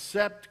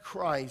accept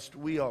Christ,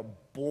 we are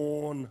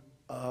born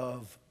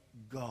of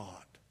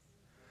God.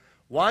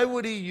 Why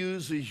would he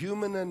use a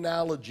human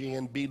analogy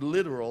and be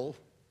literal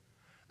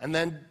and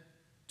then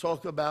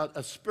talk about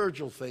a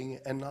spiritual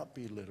thing and not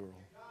be literal?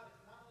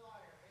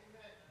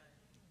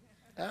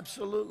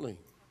 Absolutely.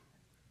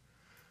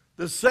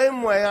 The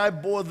same way I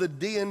bore the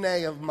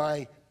DNA of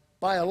my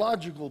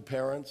biological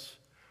parents,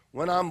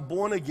 when I'm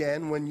born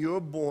again, when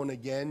you're born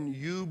again,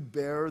 you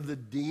bear the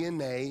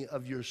DNA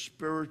of your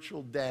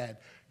spiritual dad.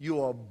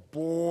 You are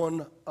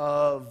born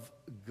of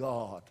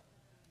God,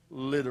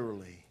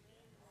 literally.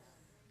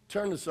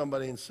 Turn to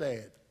somebody and say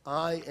it.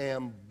 I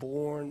am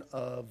born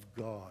of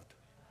God.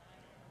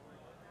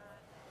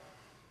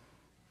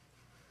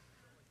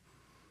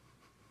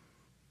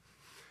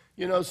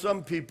 You know,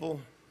 some people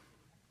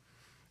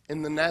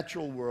in the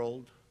natural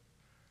world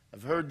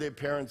have heard their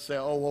parents say,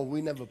 oh, well,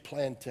 we never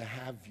planned to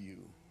have you.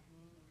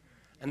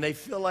 And they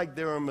feel like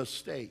they're a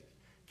mistake.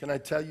 Can I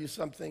tell you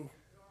something?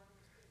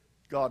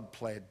 God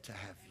planned to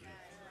have you.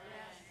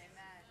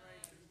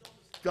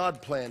 God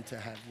planned to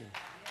have you.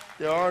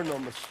 There are no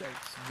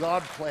mistakes.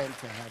 God planned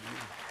to have you.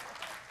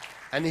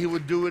 And he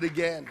would do it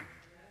again.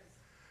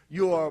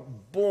 You are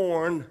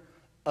born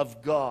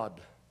of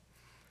God.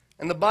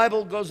 And the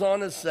Bible goes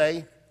on to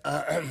say,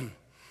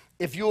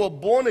 if you are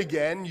born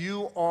again,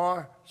 you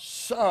are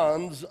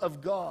sons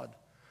of God.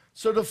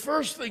 So the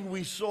first thing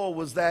we saw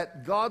was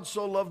that God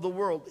so loved the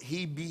world,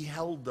 he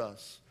beheld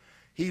us.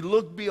 He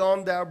looked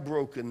beyond our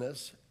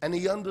brokenness, and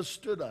he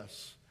understood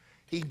us.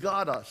 He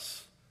got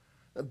us.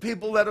 The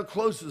people that are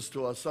closest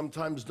to us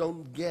sometimes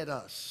don't get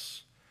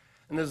us.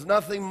 And there's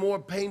nothing more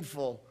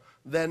painful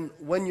than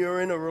when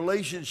you're in a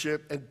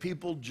relationship and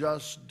people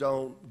just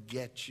don't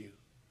get you.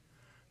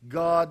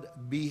 God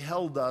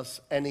beheld us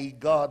and he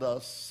got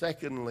us.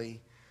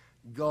 Secondly,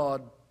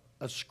 God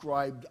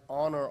ascribed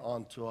honor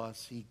unto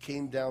us. He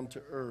came down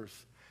to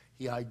earth.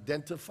 He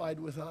identified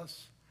with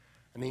us,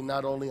 and he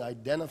not only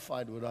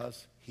identified with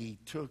us, he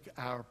took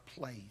our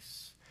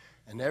place.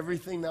 And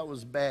everything that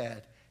was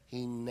bad,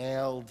 he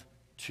nailed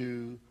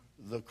to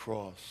the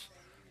cross.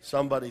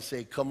 Somebody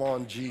say, come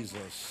on,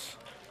 Jesus.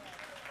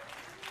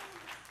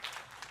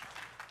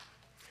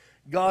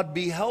 God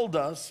beheld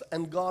us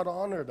and God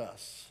honored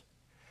us.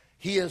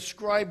 He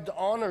ascribed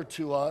honor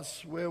to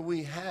us where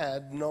we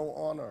had no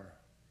honor.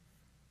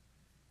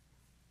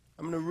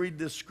 I'm going to read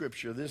this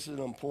scripture. This is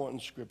an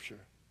important scripture.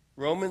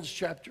 Romans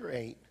chapter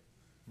 8,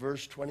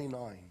 verse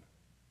 29.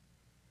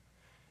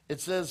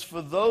 It says,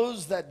 for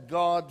those that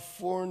God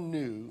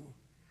foreknew,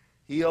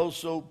 he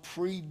also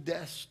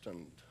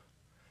predestined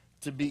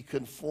to be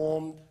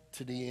conformed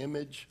to the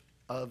image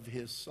of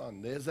his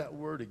Son. There's that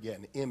word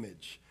again,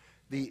 image.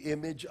 The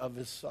image of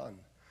his Son.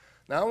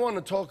 Now, I want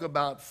to talk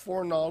about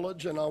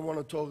foreknowledge and I want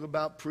to talk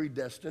about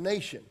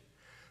predestination.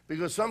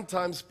 Because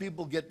sometimes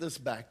people get this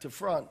back to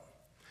front.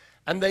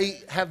 And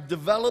they have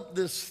developed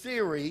this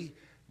theory,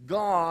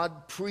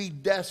 God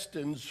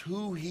predestines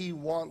who he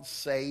wants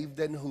saved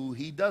and who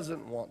he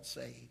doesn't want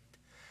saved.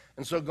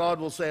 And so God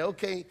will say,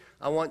 okay,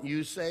 I want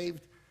you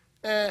saved.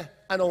 I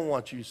don't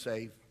want you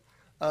saved.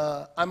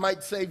 I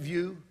might save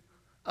you.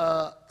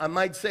 But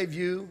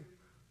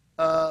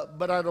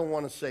I don't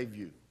want to save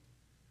you.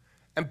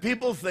 And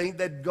people think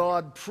that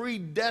God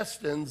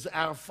predestines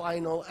our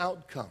final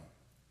outcome.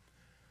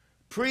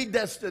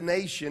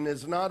 Predestination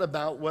is not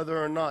about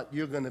whether or not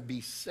you're going to be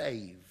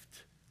saved.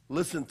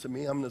 Listen to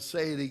me, I'm going to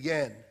say it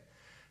again.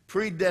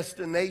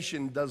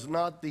 Predestination does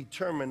not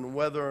determine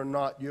whether or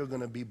not you're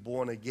going to be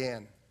born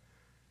again.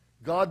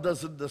 God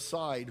doesn't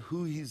decide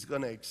who he's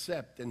going to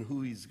accept and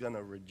who he's going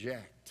to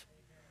reject.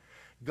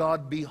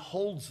 God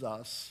beholds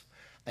us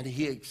and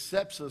he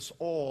accepts us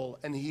all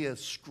and he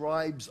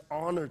ascribes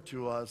honor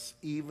to us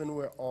even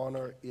where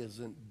honor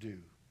isn't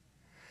due.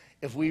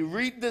 If we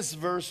read this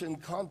verse in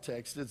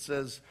context, it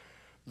says,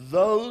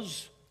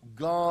 those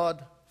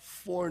God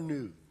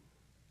foreknew.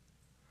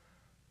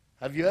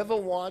 Have you ever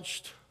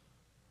watched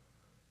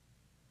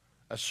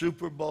a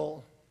Super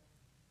Bowl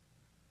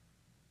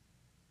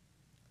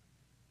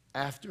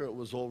after it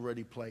was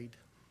already played?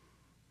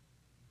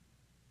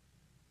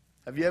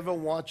 Have you ever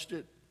watched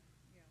it?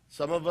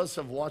 Some of us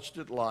have watched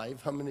it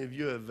live. How many of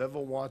you have ever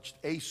watched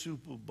a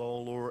Super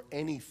Bowl or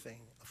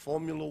anything, a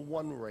Formula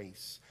One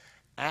race?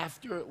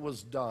 After it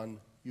was done,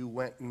 you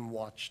went and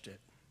watched it.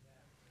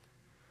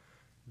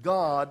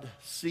 God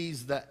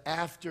sees that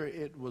after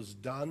it was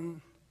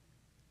done,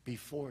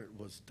 before it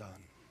was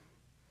done.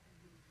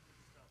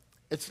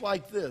 It's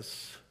like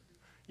this.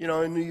 You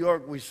know, in New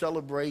York, we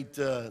celebrate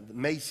the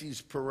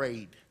Macy's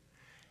parade.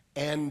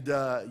 And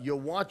you're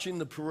watching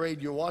the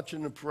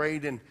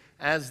parade, and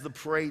as the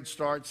parade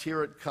starts,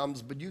 here it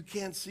comes, but you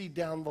can't see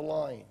down the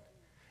line.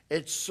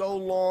 It's so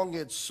long,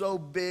 it's so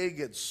big,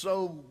 it's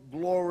so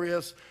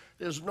glorious.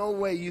 There's no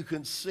way you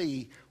can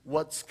see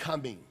what's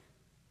coming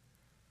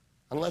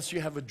unless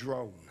you have a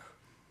drone.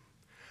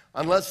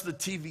 Unless the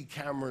TV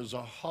cameras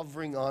are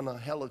hovering on a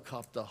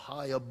helicopter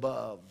high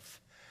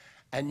above,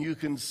 and you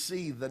can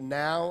see the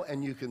now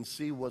and you can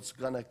see what's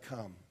going to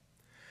come.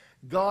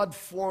 God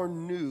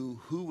foreknew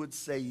who would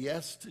say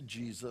yes to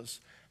Jesus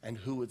and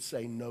who would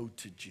say no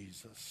to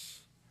Jesus.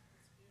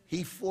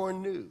 He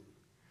foreknew.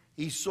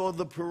 He saw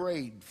the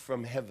parade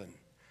from heaven.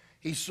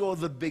 He saw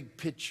the big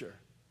picture.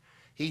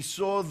 He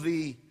saw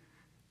the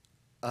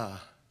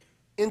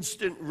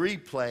instant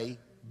replay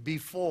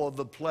before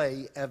the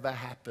play ever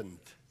happened.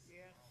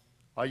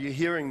 Are you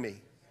hearing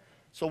me?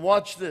 So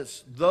watch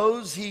this.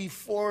 Those he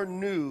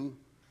foreknew,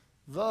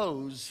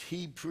 those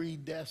he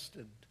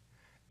predestined.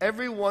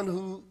 Everyone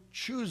who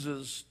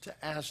chooses to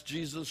ask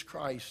Jesus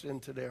Christ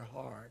into their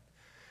heart.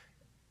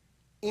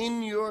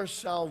 In your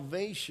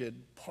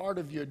salvation, part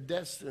of your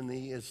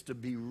destiny is to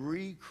be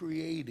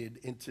recreated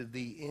into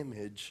the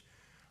image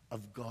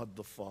of God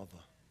the Father.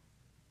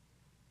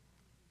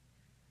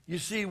 You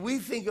see, we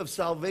think of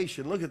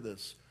salvation, look at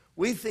this.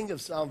 We think of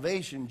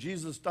salvation,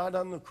 Jesus died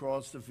on the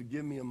cross to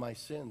forgive me of my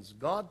sins.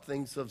 God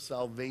thinks of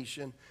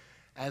salvation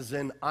as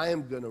in, I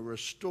am going to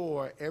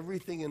restore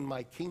everything in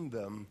my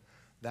kingdom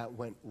that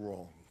went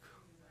wrong.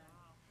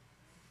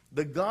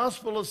 The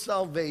gospel of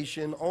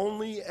salvation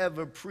only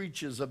ever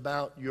preaches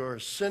about you're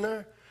a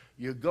sinner,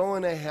 you're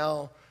going to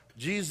hell,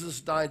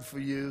 Jesus died for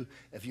you.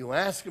 If you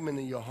ask him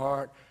into your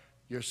heart,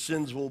 your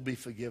sins will be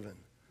forgiven.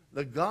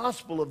 The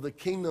gospel of the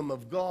kingdom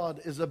of God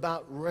is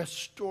about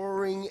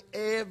restoring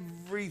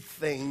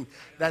everything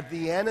that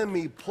the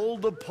enemy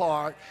pulled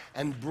apart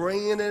and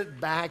bringing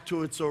it back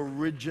to its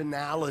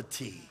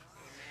originality.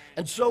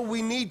 And so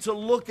we need to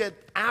look at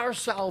our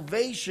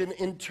salvation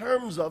in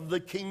terms of the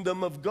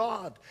kingdom of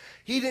God.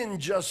 He didn't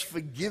just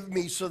forgive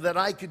me so that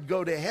I could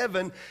go to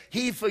heaven.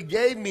 He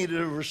forgave me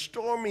to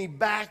restore me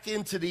back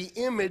into the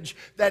image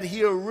that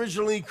he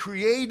originally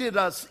created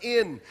us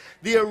in.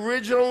 The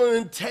original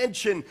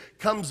intention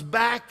comes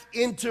back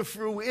into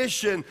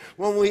fruition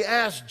when we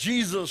ask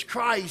Jesus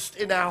Christ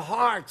in our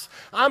hearts.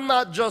 I'm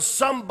not just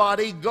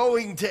somebody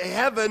going to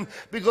heaven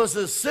because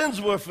his sins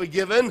were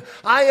forgiven.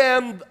 I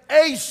am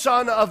a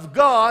son of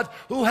God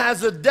who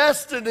has a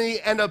destiny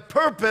and a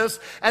purpose,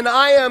 and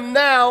I am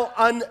now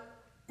a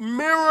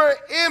mirror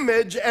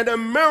image and a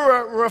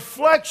mirror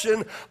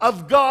reflection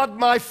of God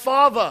my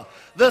Father.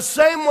 The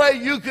same way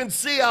you can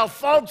see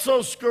Alfonso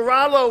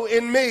Scarallo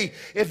in me.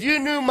 If you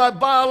knew my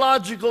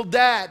biological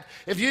dad,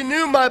 if you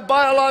knew my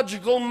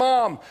biological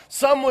mom,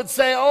 some would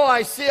say, oh,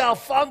 I see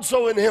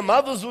Alfonso in him.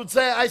 Others would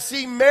say, I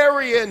see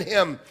Mary in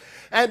him.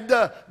 And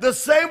the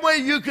same way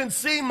you can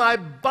see my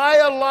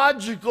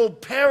biological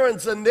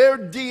parents and their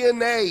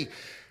DNA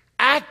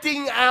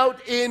acting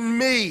out in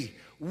me.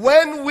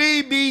 When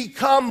we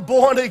become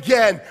born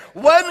again,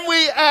 when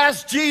we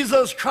ask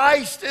Jesus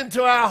Christ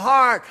into our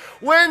heart,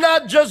 we're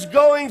not just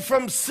going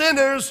from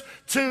sinners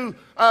to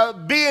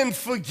being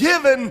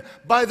forgiven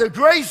by the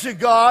grace of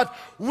God.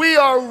 We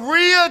are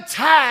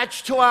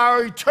reattached to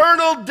our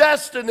eternal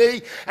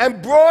destiny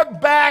and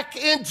brought back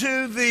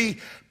into the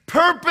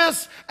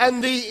purpose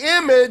and the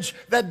image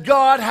that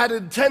God had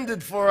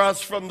intended for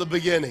us from the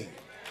beginning.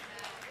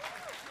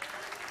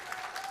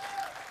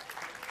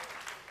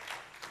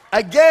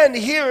 Again,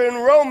 here in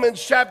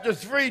Romans chapter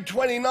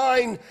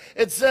 3:29,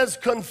 it says,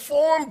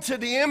 conform to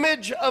the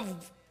image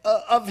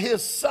of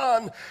his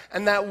Son.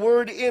 And that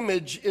word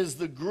image is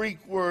the Greek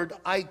word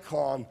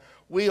icon.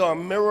 We are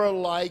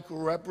mirror-like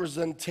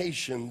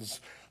representations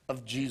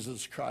of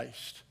Jesus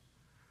Christ.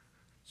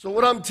 So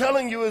what I'm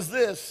telling you is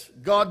this: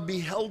 God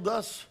beheld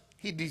us,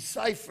 he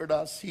deciphered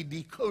us, he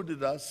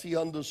decoded us, he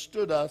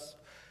understood us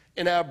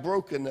in our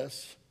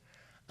brokenness,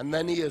 and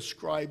then he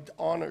ascribed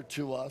honor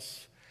to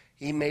us.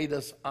 He made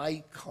us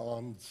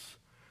icons,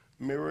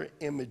 mirror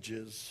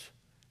images,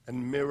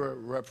 and mirror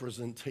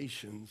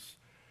representations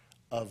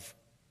of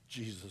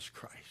Jesus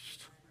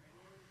Christ.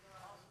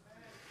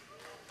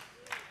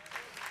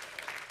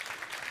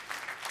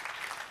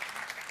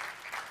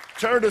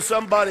 Turn to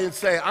somebody and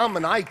say, I'm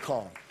an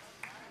icon.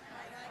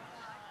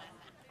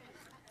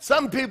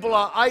 Some people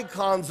are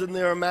icons in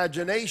their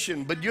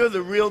imagination, but you're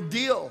the real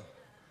deal.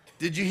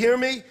 Did you hear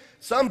me?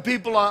 Some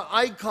people are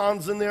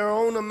icons in their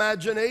own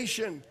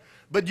imagination,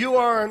 but you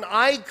are an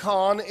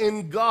icon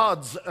in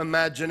God's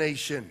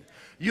imagination.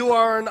 You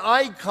are an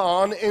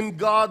icon in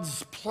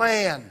God's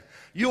plan.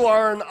 You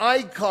are an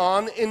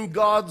icon in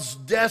God's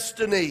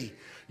destiny.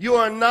 You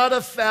are not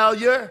a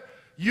failure.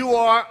 You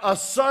are a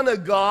son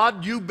of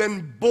God. You've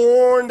been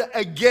born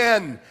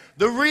again.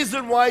 The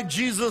reason why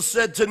Jesus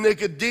said to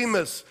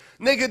Nicodemus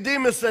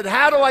said,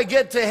 how do I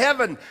get to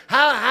heaven?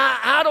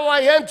 How do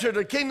I enter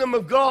the kingdom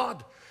of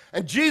God?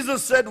 And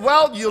Jesus said,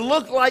 well, you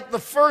look like the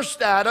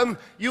first Adam,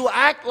 you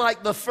act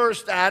like the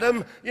first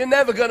Adam, you're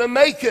never going to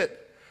make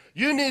it.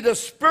 You need a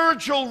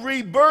spiritual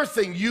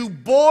rebirthing. You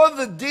bore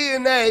the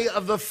DNA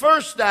of the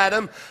first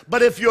Adam,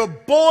 but if you're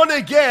born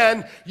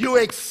again, you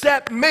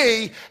accept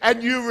me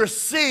and you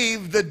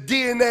receive the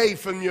DNA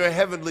from your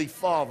heavenly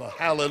Father.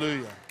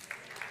 Hallelujah.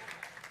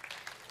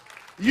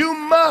 You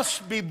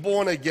must be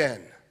born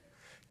again.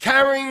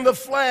 Carrying the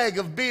flag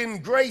of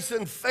being Grace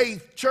and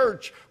Faith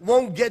Church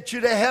won't get you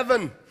to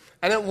heaven,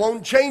 and it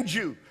won't change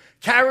you.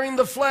 Carrying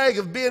the flag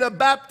of being a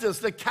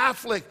Baptist, a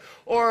Catholic,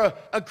 or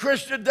a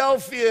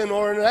Christadelphian,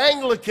 or an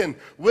Anglican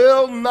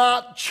will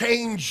not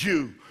change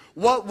you.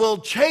 What will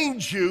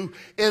change you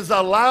is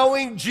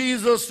allowing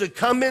Jesus to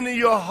come into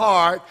your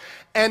heart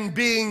and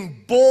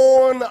being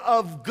born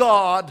of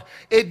God.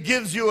 It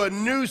gives you a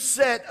new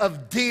set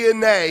of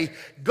DNA.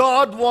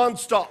 God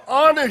wants to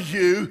honor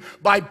you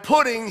by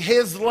putting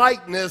his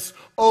likeness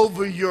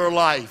over your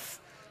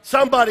life.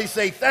 Somebody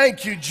say,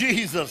 thank you,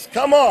 Jesus.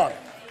 Come on.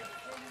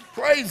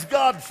 Praise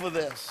God for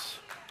this.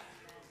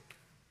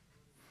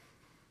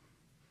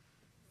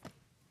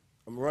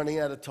 I'm running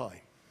out of time.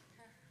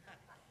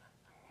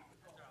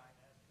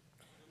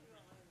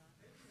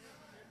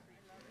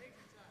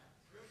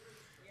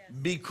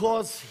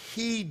 Because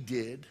he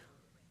did,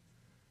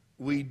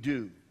 we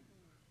do.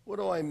 What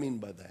do I mean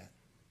by that?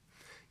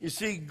 You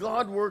see,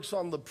 God works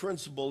on the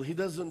principle. He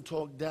doesn't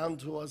talk down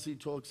to us. He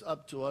talks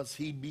up to us.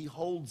 He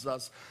beholds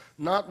us,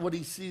 not what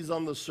he sees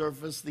on the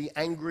surface, the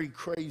angry,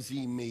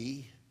 crazy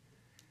me.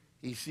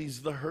 He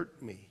sees the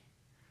hurt me.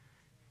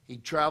 He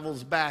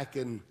travels back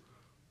and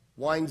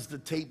winds the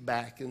tape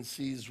back and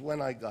sees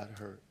when I got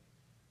hurt,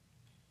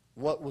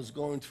 what was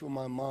going through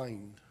my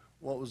mind,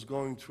 what was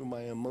going through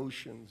my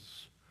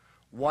emotions,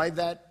 why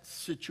that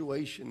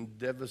situation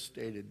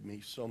devastated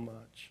me so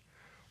much,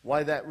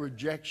 why that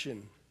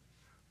rejection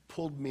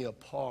pulled me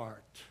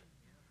apart.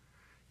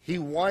 He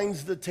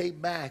winds the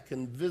tape back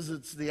and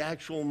visits the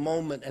actual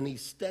moment, and he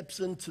steps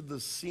into the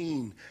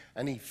scene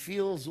and he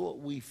feels what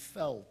we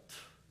felt,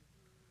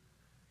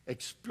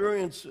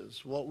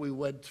 experiences what we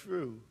went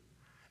through,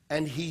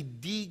 and he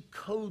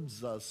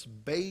decodes us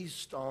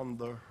based on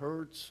the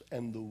hurts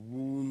and the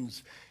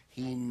wounds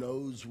he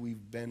knows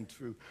we've been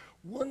through.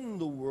 Wouldn't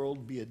the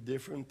world be a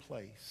different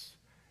place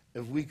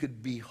if we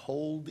could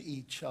behold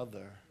each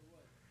other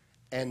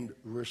and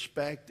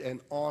respect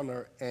and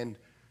honor and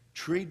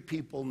treat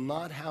people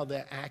not how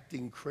they're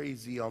acting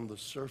crazy on the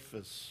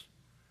surface,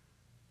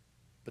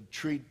 but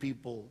treat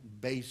people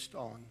based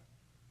on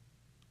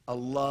a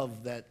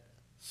love that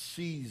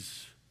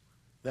sees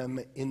them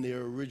in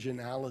their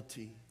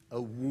originality, a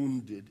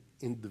wounded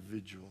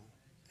individual.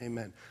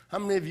 Amen. How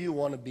many of you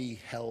want to be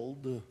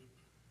held?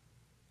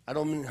 I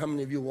don't mean how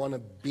many of you want to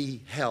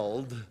be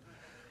held.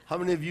 How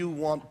many of you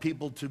want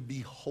people to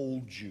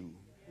behold you?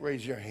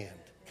 Raise your hand.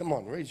 Come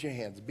on, raise your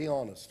hands. Be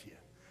honest here.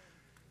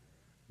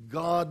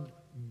 God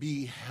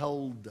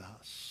beheld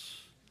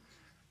us,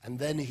 and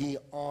then he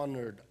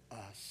honored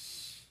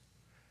us,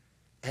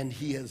 and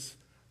he has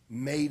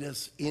made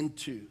us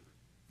into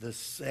the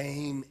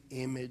same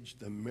image,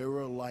 the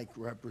mirror-like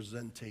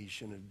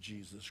representation of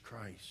Jesus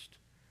Christ.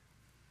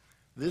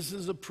 This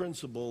is a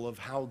principle of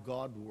how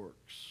God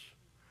works.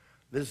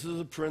 This is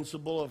a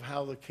principle of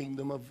how the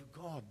kingdom of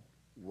God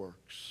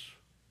works.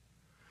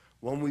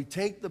 When we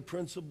take the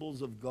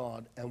principles of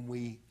God and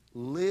we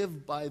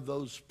live by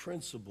those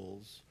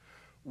principles,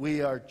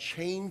 we are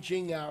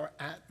changing our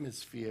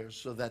atmosphere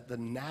so that the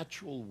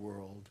natural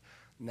world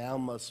now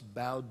must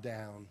bow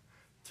down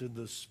to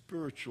the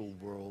spiritual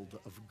world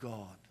of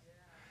God.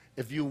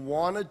 If you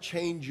want to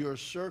change your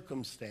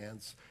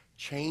circumstance,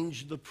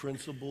 change the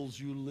principles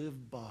you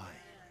live by.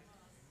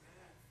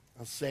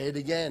 I'll say it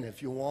again.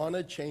 If you want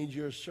to change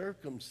your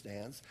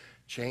circumstance,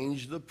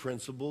 change the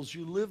principles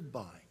you live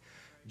by.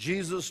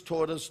 Jesus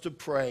taught us to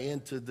pray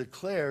and to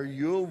declare,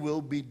 your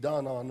will be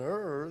done on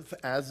earth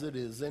as it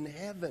is in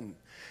heaven.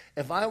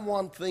 If I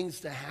want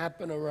things to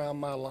happen around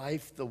my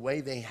life the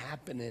way they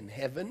happen in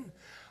heaven,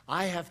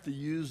 I have to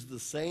use the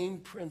same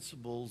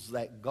principles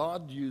that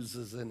God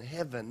uses in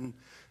heaven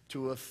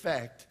to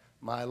affect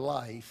my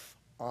life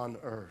on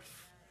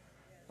earth.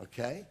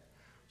 Okay?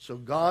 So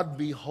God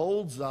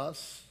beholds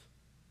us.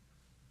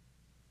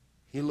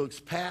 He looks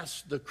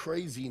past the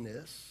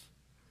craziness,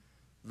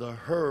 the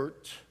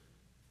hurt,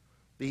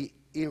 the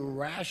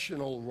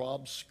irrational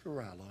Rob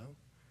Scarallo,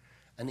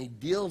 and he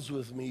deals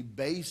with me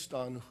based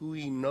on who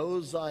he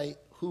knows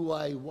who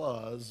I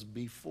was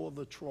before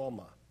the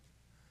trauma.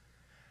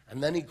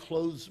 And then he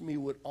clothes me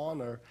with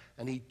honor,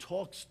 and he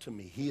talks to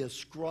me. He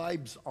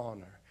ascribes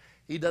honor.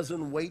 He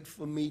doesn't wait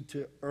for me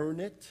to earn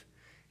it.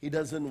 He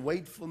doesn't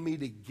wait for me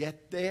to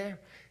get there.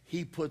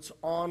 He puts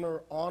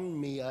honor on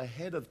me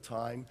ahead of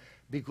time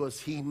because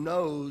he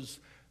knows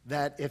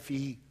that if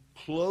he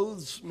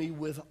clothes me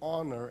with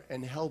honor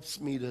and helps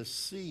me to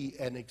see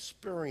and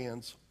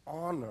experience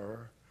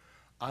honor,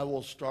 I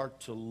will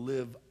start to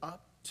live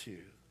up to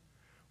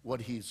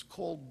what he's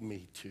called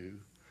me to,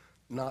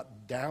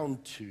 not down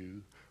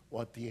to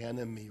what the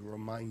enemy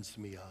reminds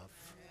me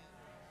of.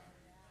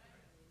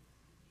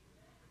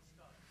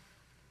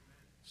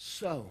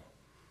 So,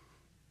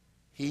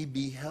 he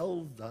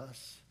beheld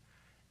us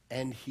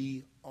and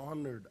he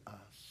honored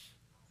us.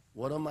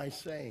 What am I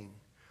saying?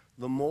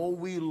 The more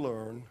we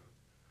learn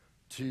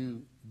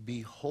to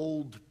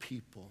behold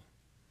people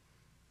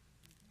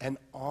and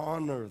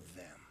honor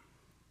them,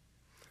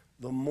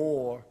 the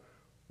more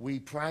we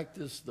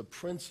practice the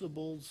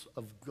principles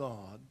of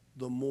God,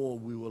 the more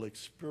we will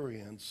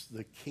experience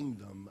the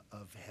kingdom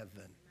of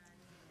heaven.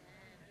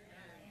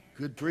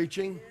 Good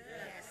preaching?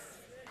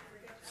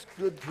 It's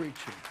good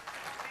preaching.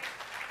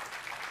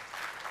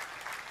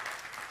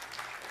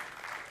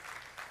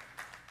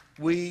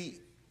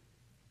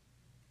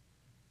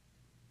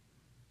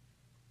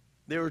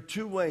 There are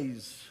two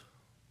ways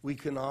we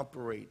can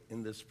operate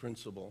in this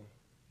principle.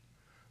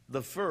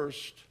 The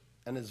first,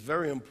 and it's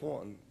very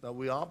important, that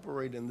we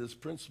operate in this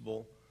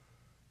principle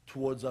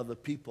towards other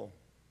people.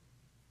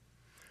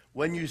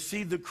 When you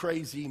see the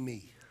crazy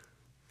me,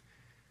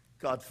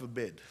 God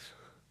forbid,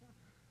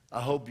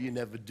 I hope you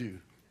never do.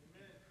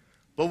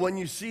 But when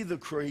you see the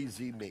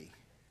crazy me,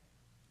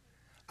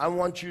 I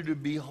want you to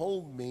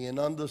behold me and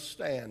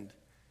understand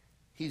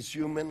he's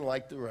human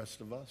like the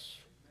rest of us.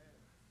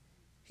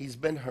 He's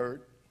been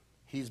hurt.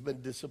 He's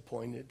been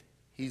disappointed.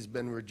 He's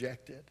been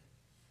rejected.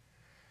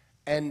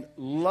 And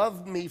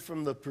love me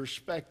from the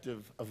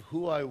perspective of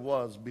who I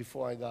was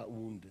before I got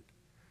wounded.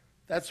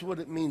 That's what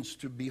it means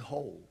to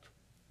behold.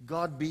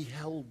 God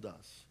beheld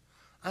us.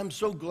 I'm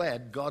so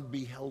glad God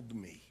beheld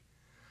me.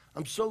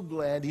 I'm so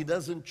glad he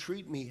doesn't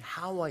treat me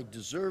how I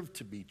deserve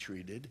to be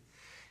treated.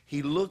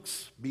 He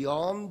looks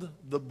beyond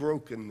the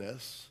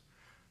brokenness,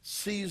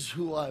 sees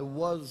who I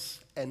was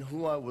and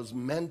who I was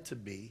meant to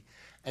be,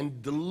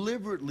 and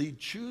deliberately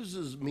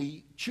chooses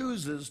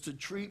to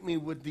treat me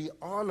with the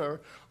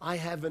honor I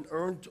haven't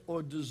earned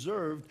or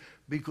deserved,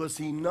 because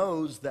he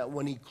knows that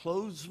when he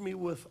clothes me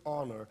with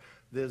honor,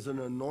 there's an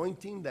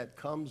anointing that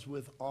comes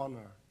with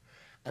honor.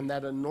 And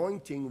that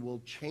anointing will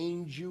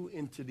change you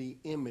into the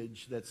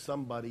image that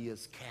somebody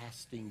is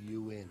casting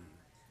you in.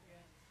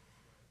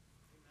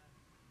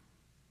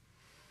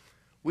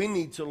 We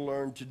need to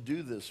learn to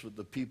do this with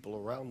the people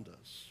around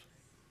us.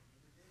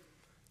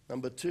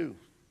 Number two,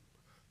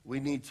 we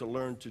need to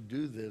learn to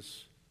do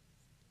this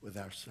with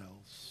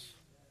ourselves.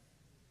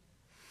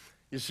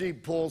 You see,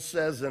 Paul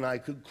says, and I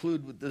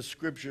conclude with this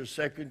scripture,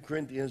 2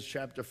 Corinthians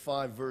chapter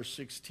 5, verse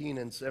 16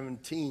 and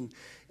 17,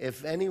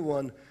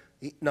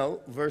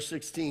 verse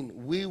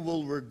 16, we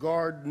will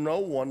regard no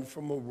one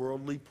from a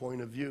worldly point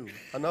of view.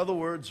 In other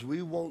words,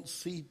 we won't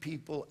see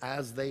people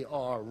as they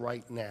are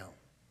right now.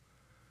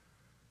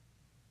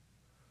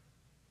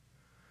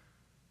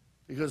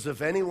 Because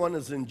if anyone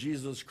is in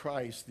Jesus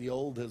Christ, the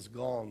old has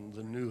gone,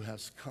 the new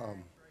has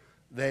come.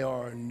 They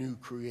are a new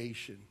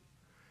creation.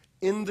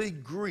 In the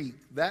Greek,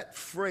 that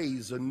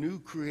phrase, a new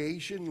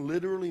creation,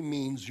 literally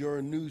means you're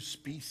a new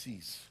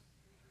species.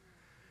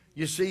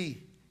 You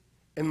see,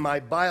 in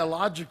my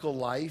biological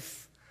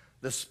life,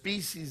 the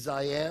species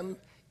I am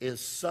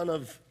is son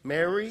of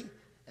Mary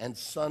and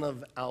son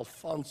of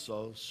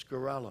Alfonso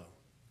Scarello.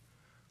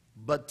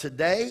 But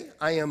today,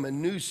 I am a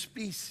new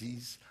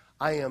species.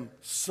 I am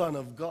son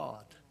of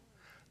God.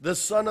 The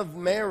son of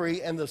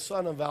Mary and the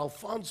son of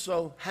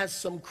Alfonso has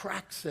some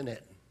cracks in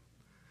it.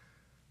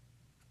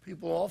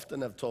 People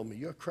often have told me,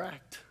 you're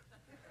cracked.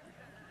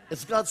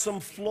 It's got some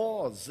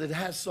flaws. It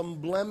has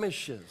some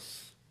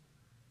blemishes.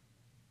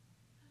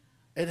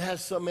 It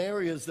has some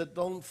areas that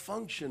don't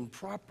function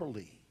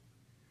properly.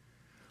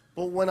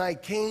 But when I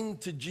came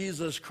to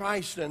Jesus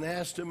Christ and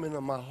asked him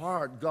into my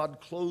heart, God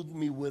clothed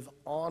me with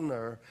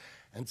honor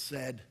and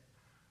said,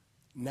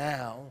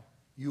 now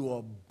you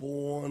are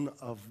born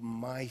of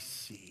my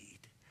seed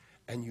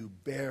and you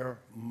bear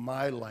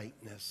my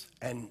likeness.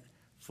 And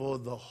for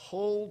the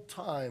whole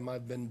time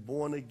I've been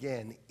born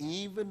again,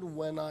 even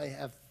when I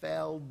have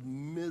failed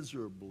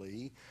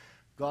miserably,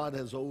 God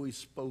has always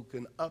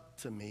spoken up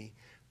to me,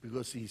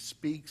 because he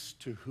speaks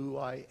to who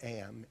I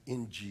am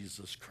in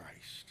Jesus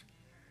Christ.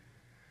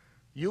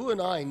 You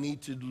and I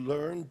need to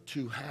learn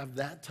to have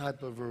that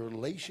type of a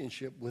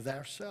relationship with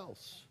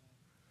ourselves.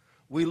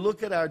 We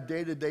look at our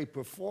day-to-day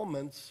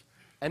performance,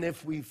 and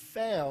if we've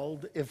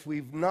failed, if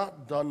we've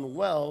not done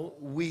well,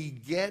 we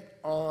get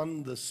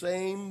on the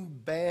same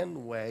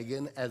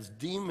bandwagon as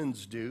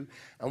demons do,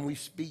 and we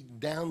speak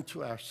down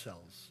to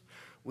ourselves.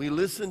 We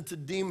listen to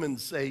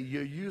demons say,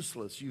 you're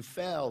useless, you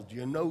failed,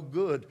 you're no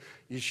good,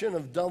 you shouldn't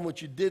have done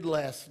what you did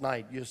last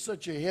night, you're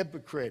such a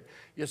hypocrite,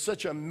 you're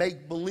such a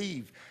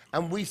make-believe.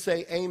 And we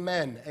say,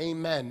 amen,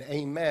 amen,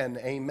 amen,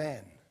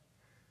 amen.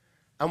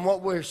 And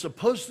what we're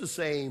supposed to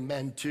say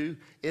amen to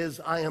is,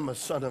 I am a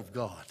son of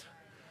God.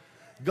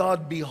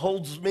 God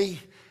beholds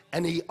me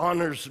and he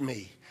honors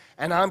me.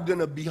 And I'm going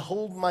to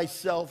behold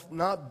myself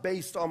not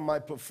based on my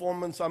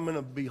performance, I'm going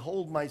to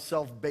behold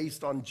myself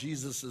based on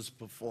Jesus'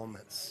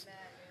 performance.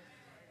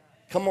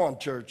 Come on,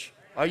 church.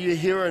 Are you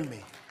hearing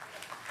me?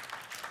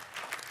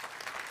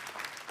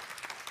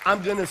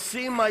 I'm going to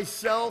see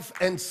myself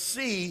and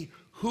see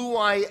who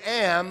I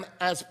am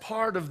as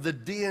part of the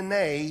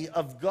DNA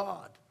of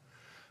God.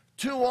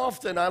 Too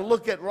often I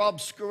look at Rob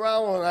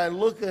Scarallo and I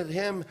look at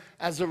him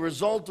as a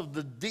result of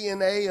the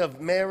DNA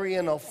of Mary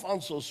and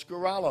Alfonso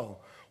Scarallo.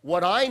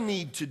 What I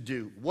need to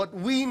do, what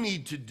we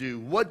need to do,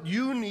 what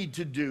you need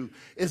to do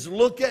is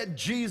look at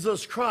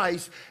Jesus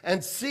Christ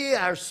and see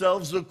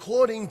ourselves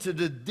according to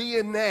the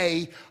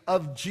DNA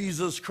of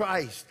Jesus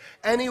Christ.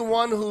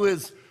 Anyone who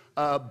is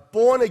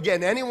born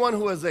again, anyone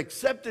who has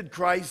accepted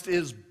Christ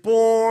is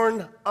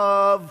born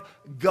of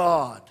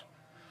God.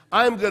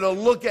 I'm going to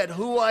look at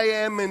who I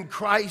am in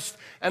Christ,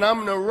 and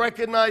I'm going to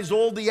recognize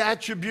all the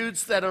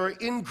attributes that are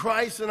in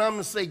Christ, and I'm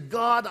going to say,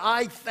 God,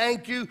 I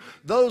thank you.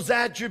 Those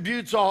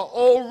attributes are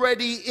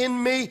already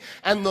in me,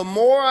 and the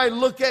more I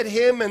look at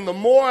him and the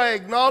more I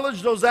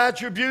acknowledge those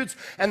attributes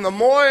and the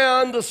more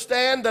I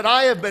understand that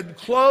I have been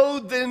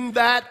clothed in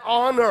that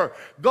honor.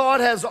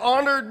 God has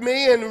honored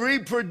me and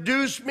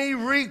reproduced me,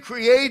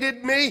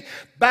 recreated me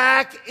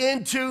back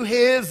into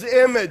his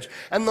image.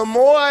 And the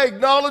more I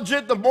acknowledge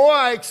it, the more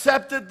I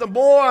accept it, the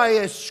more I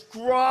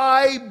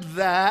ascribe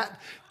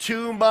that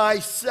to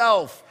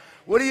myself.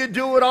 What do you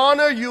do with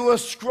honor? You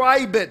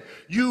ascribe it.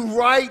 You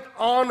write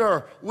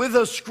honor with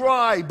a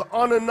scribe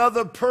on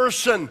another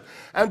person.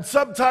 And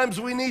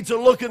sometimes we need to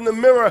look in the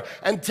mirror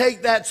and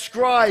take that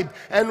scribe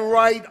and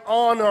write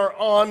honor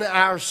on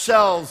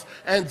ourselves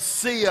and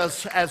see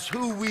us as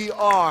who we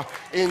are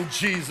in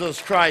Jesus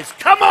Christ.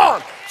 Come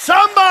on,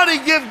 somebody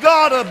give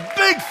God a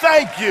big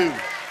thank you.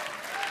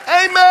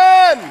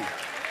 Amen.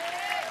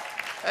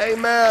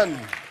 Amen.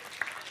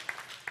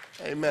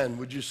 Amen.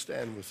 Would you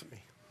stand with me?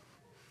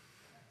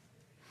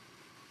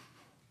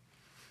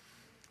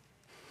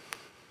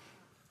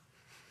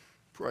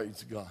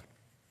 Praise God.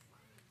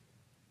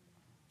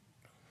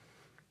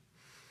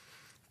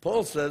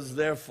 Paul says,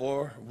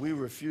 therefore, we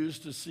refuse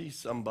to see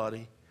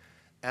somebody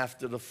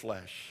after the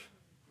flesh.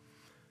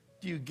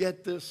 Do you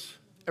get this?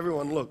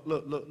 Everyone,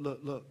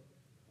 look.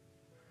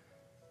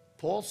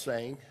 Paul's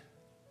saying,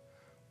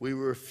 we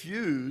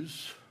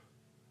refuse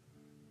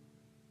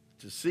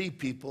to see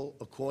people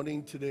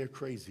according to their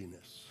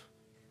craziness.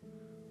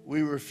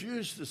 We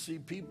refuse to see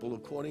people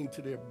according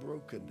to their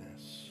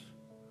brokenness.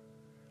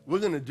 We're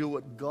going to do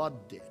what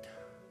God did.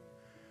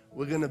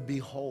 We're going to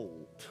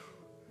behold.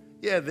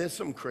 Yeah, there's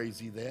some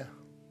crazy there.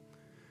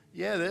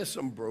 Yeah, there's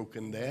some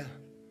broken there.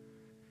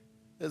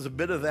 There's a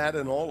bit of that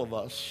in all of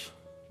us,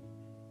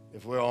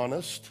 if we're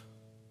honest,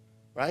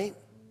 right?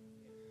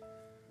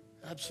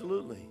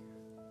 Absolutely.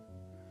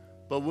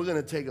 But we're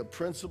going to take a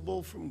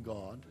principle from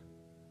God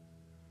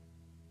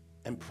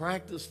and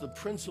practice the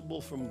principle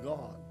from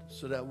God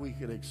so that we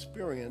can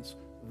experience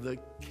the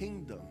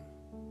kingdom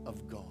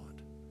of God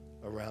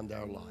around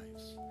our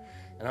lives.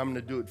 And I'm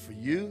going to do it for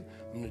you.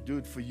 I'm going to do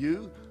it for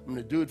you. I'm going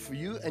to do it for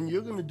you. And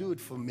you're going to do it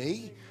for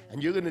me.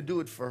 And you're going to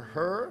do it for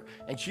her.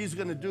 And she's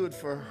going to do it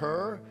for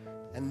her.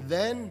 And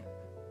then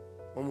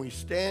when we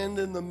stand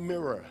in the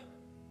mirror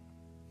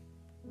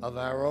of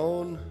our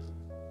own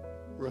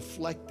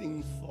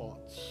reflecting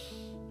thoughts,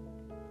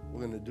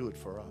 we're going to do it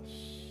for us.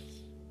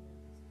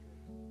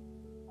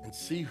 And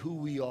see who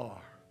we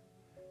are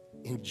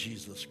in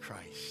Jesus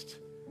Christ.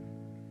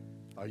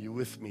 Are you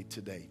with me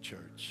today,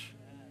 church?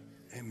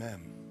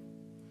 Amen.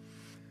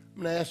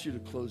 I'm going to ask you to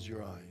close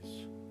your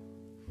eyes.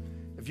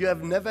 If you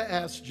have never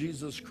asked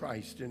Jesus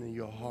Christ into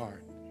your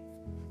heart,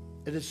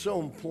 it is so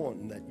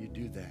important that you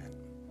do that.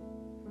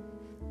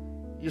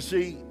 You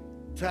see,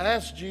 to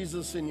ask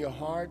Jesus in your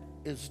heart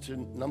is to,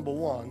 number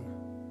one,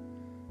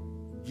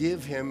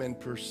 give him and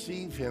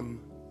perceive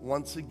him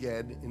once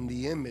again in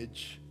the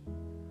image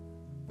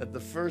that the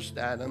first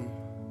Adam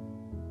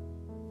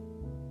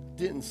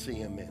didn't see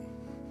him in.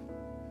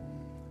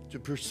 To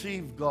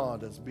perceive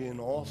God as being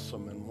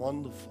awesome and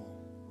wonderful,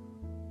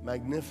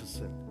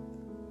 magnificent,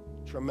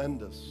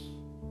 tremendous.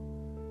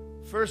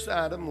 First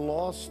Adam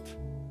lost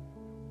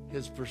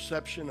his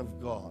perception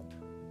of God,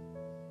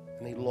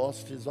 and he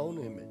lost his own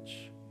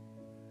image.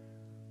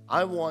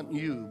 I want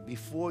you,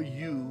 before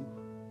you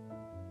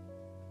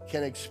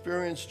can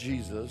experience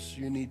Jesus,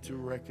 you need to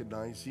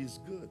recognize he's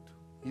good,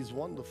 he's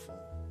wonderful,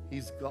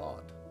 he's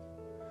God.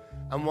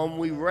 And when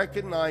we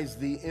recognize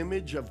the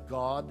image of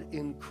God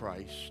in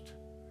Christ,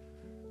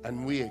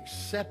 and we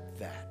accept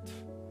that,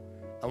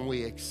 and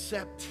we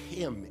accept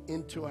him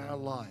into our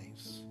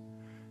lives,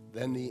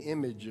 then the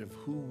image of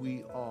who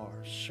we are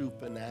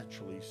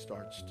supernaturally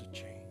starts to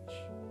change.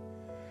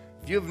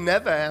 If you've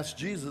never asked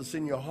Jesus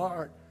in your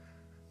heart,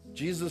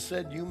 Jesus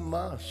said you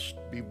must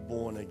be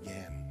born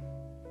again.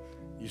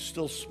 You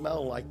still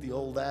smell like the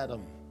old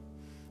Adam.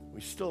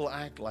 We still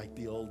act like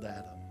the old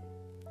Adam.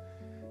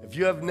 If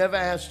you have never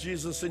asked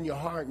Jesus in your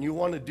heart and you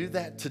want to do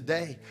that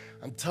today,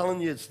 I'm telling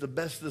you it's the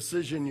best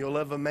decision you'll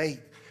ever make,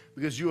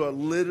 because you are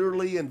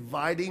literally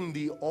inviting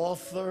the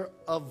author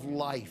of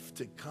life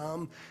to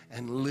come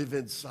and live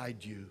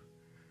inside you.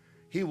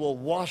 He will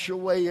wash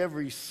away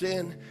every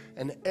sin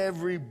and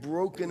every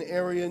broken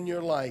area in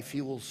your life.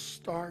 He will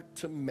start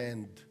to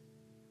mend.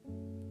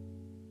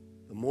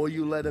 The more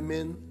you let him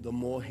in, the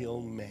more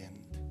he'll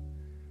mend.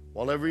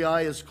 While every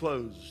eye is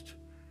closed,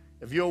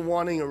 If you're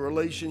wanting a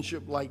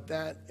relationship like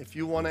that, if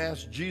you want to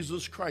ask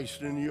Jesus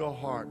Christ into your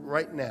heart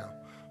right now,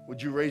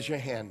 would you raise your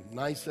hand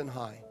nice and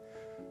high?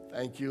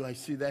 Thank you. I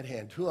see that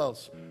hand. Who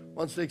else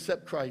wants to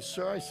accept Christ?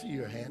 Sir, I see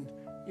your hand.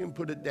 You can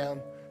put it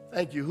down.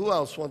 Thank you. Who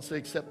else wants to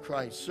accept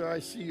Christ? Sir, I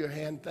see your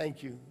hand.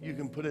 Thank you. You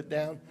can put it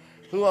down.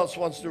 Who else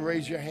wants to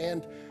raise your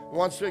hand?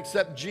 Wants to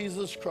accept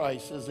Jesus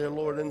Christ as their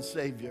Lord and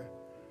Savior?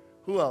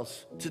 Who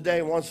else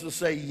today wants to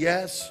say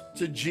yes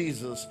to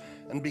Jesus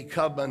and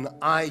become an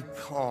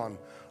icon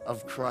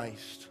of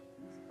Christ?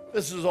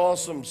 This is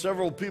awesome.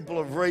 Several people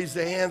have raised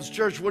their hands.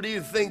 Church, what do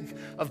you think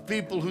of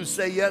people who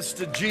say yes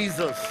to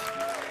Jesus?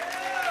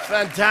 It's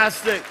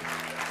fantastic.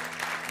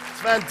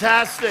 It's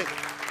fantastic.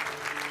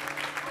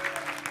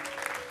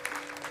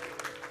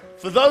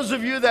 For those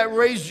of you that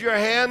raised your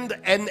hand,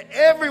 and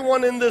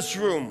everyone in this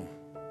room,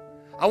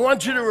 I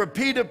want you to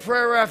repeat a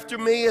prayer after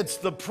me. It's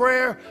the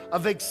prayer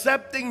of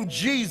accepting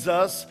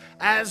Jesus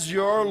as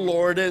your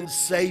Lord and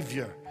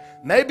Savior.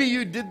 Maybe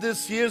you did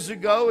this years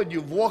ago and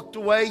you've walked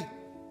away.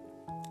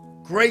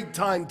 Great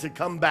time to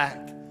come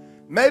back.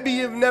 Maybe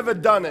you've never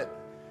done it.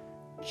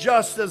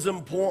 Just as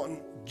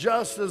important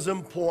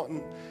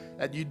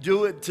that you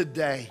do it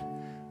today.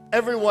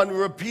 Everyone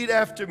repeat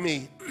after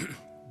me.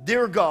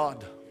 Dear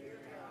God,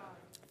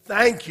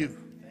 thank you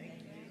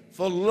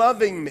for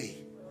loving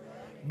me,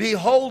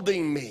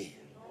 beholding me,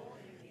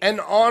 and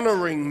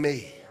honoring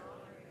me.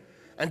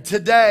 And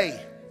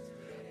today,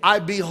 I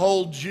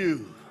behold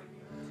you.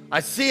 I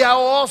see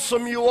how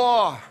awesome you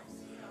are.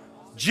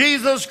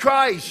 Jesus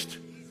Christ,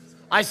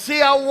 I see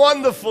how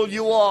wonderful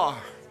you are.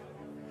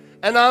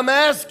 And I'm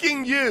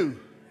asking you,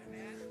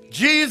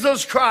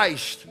 Jesus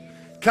Christ,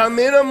 come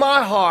into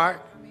my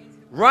heart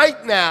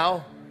right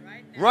now,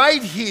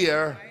 right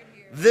here,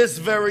 this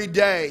very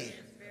day.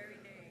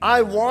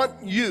 I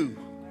want you,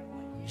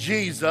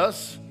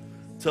 Jesus,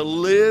 to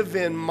live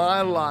in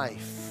my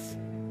life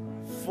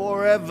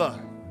forever.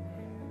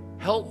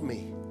 Help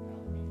me,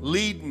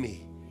 lead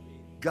me,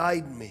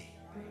 guide me.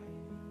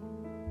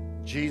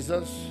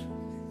 Jesus,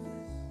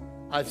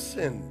 I've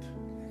sinned.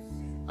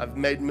 I've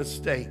made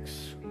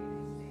mistakes.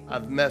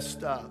 I've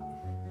messed up.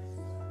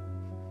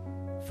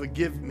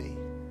 Forgive me.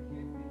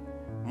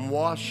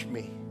 Wash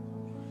me.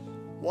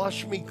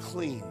 Wash me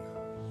clean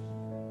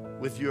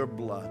with your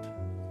blood.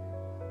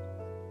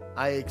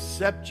 I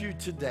accept you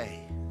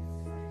today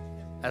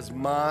as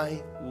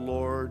my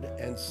Lord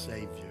and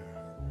Savior.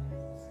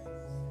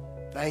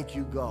 Thank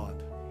you,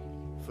 God,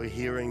 for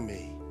hearing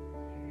me.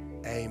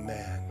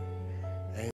 Amen.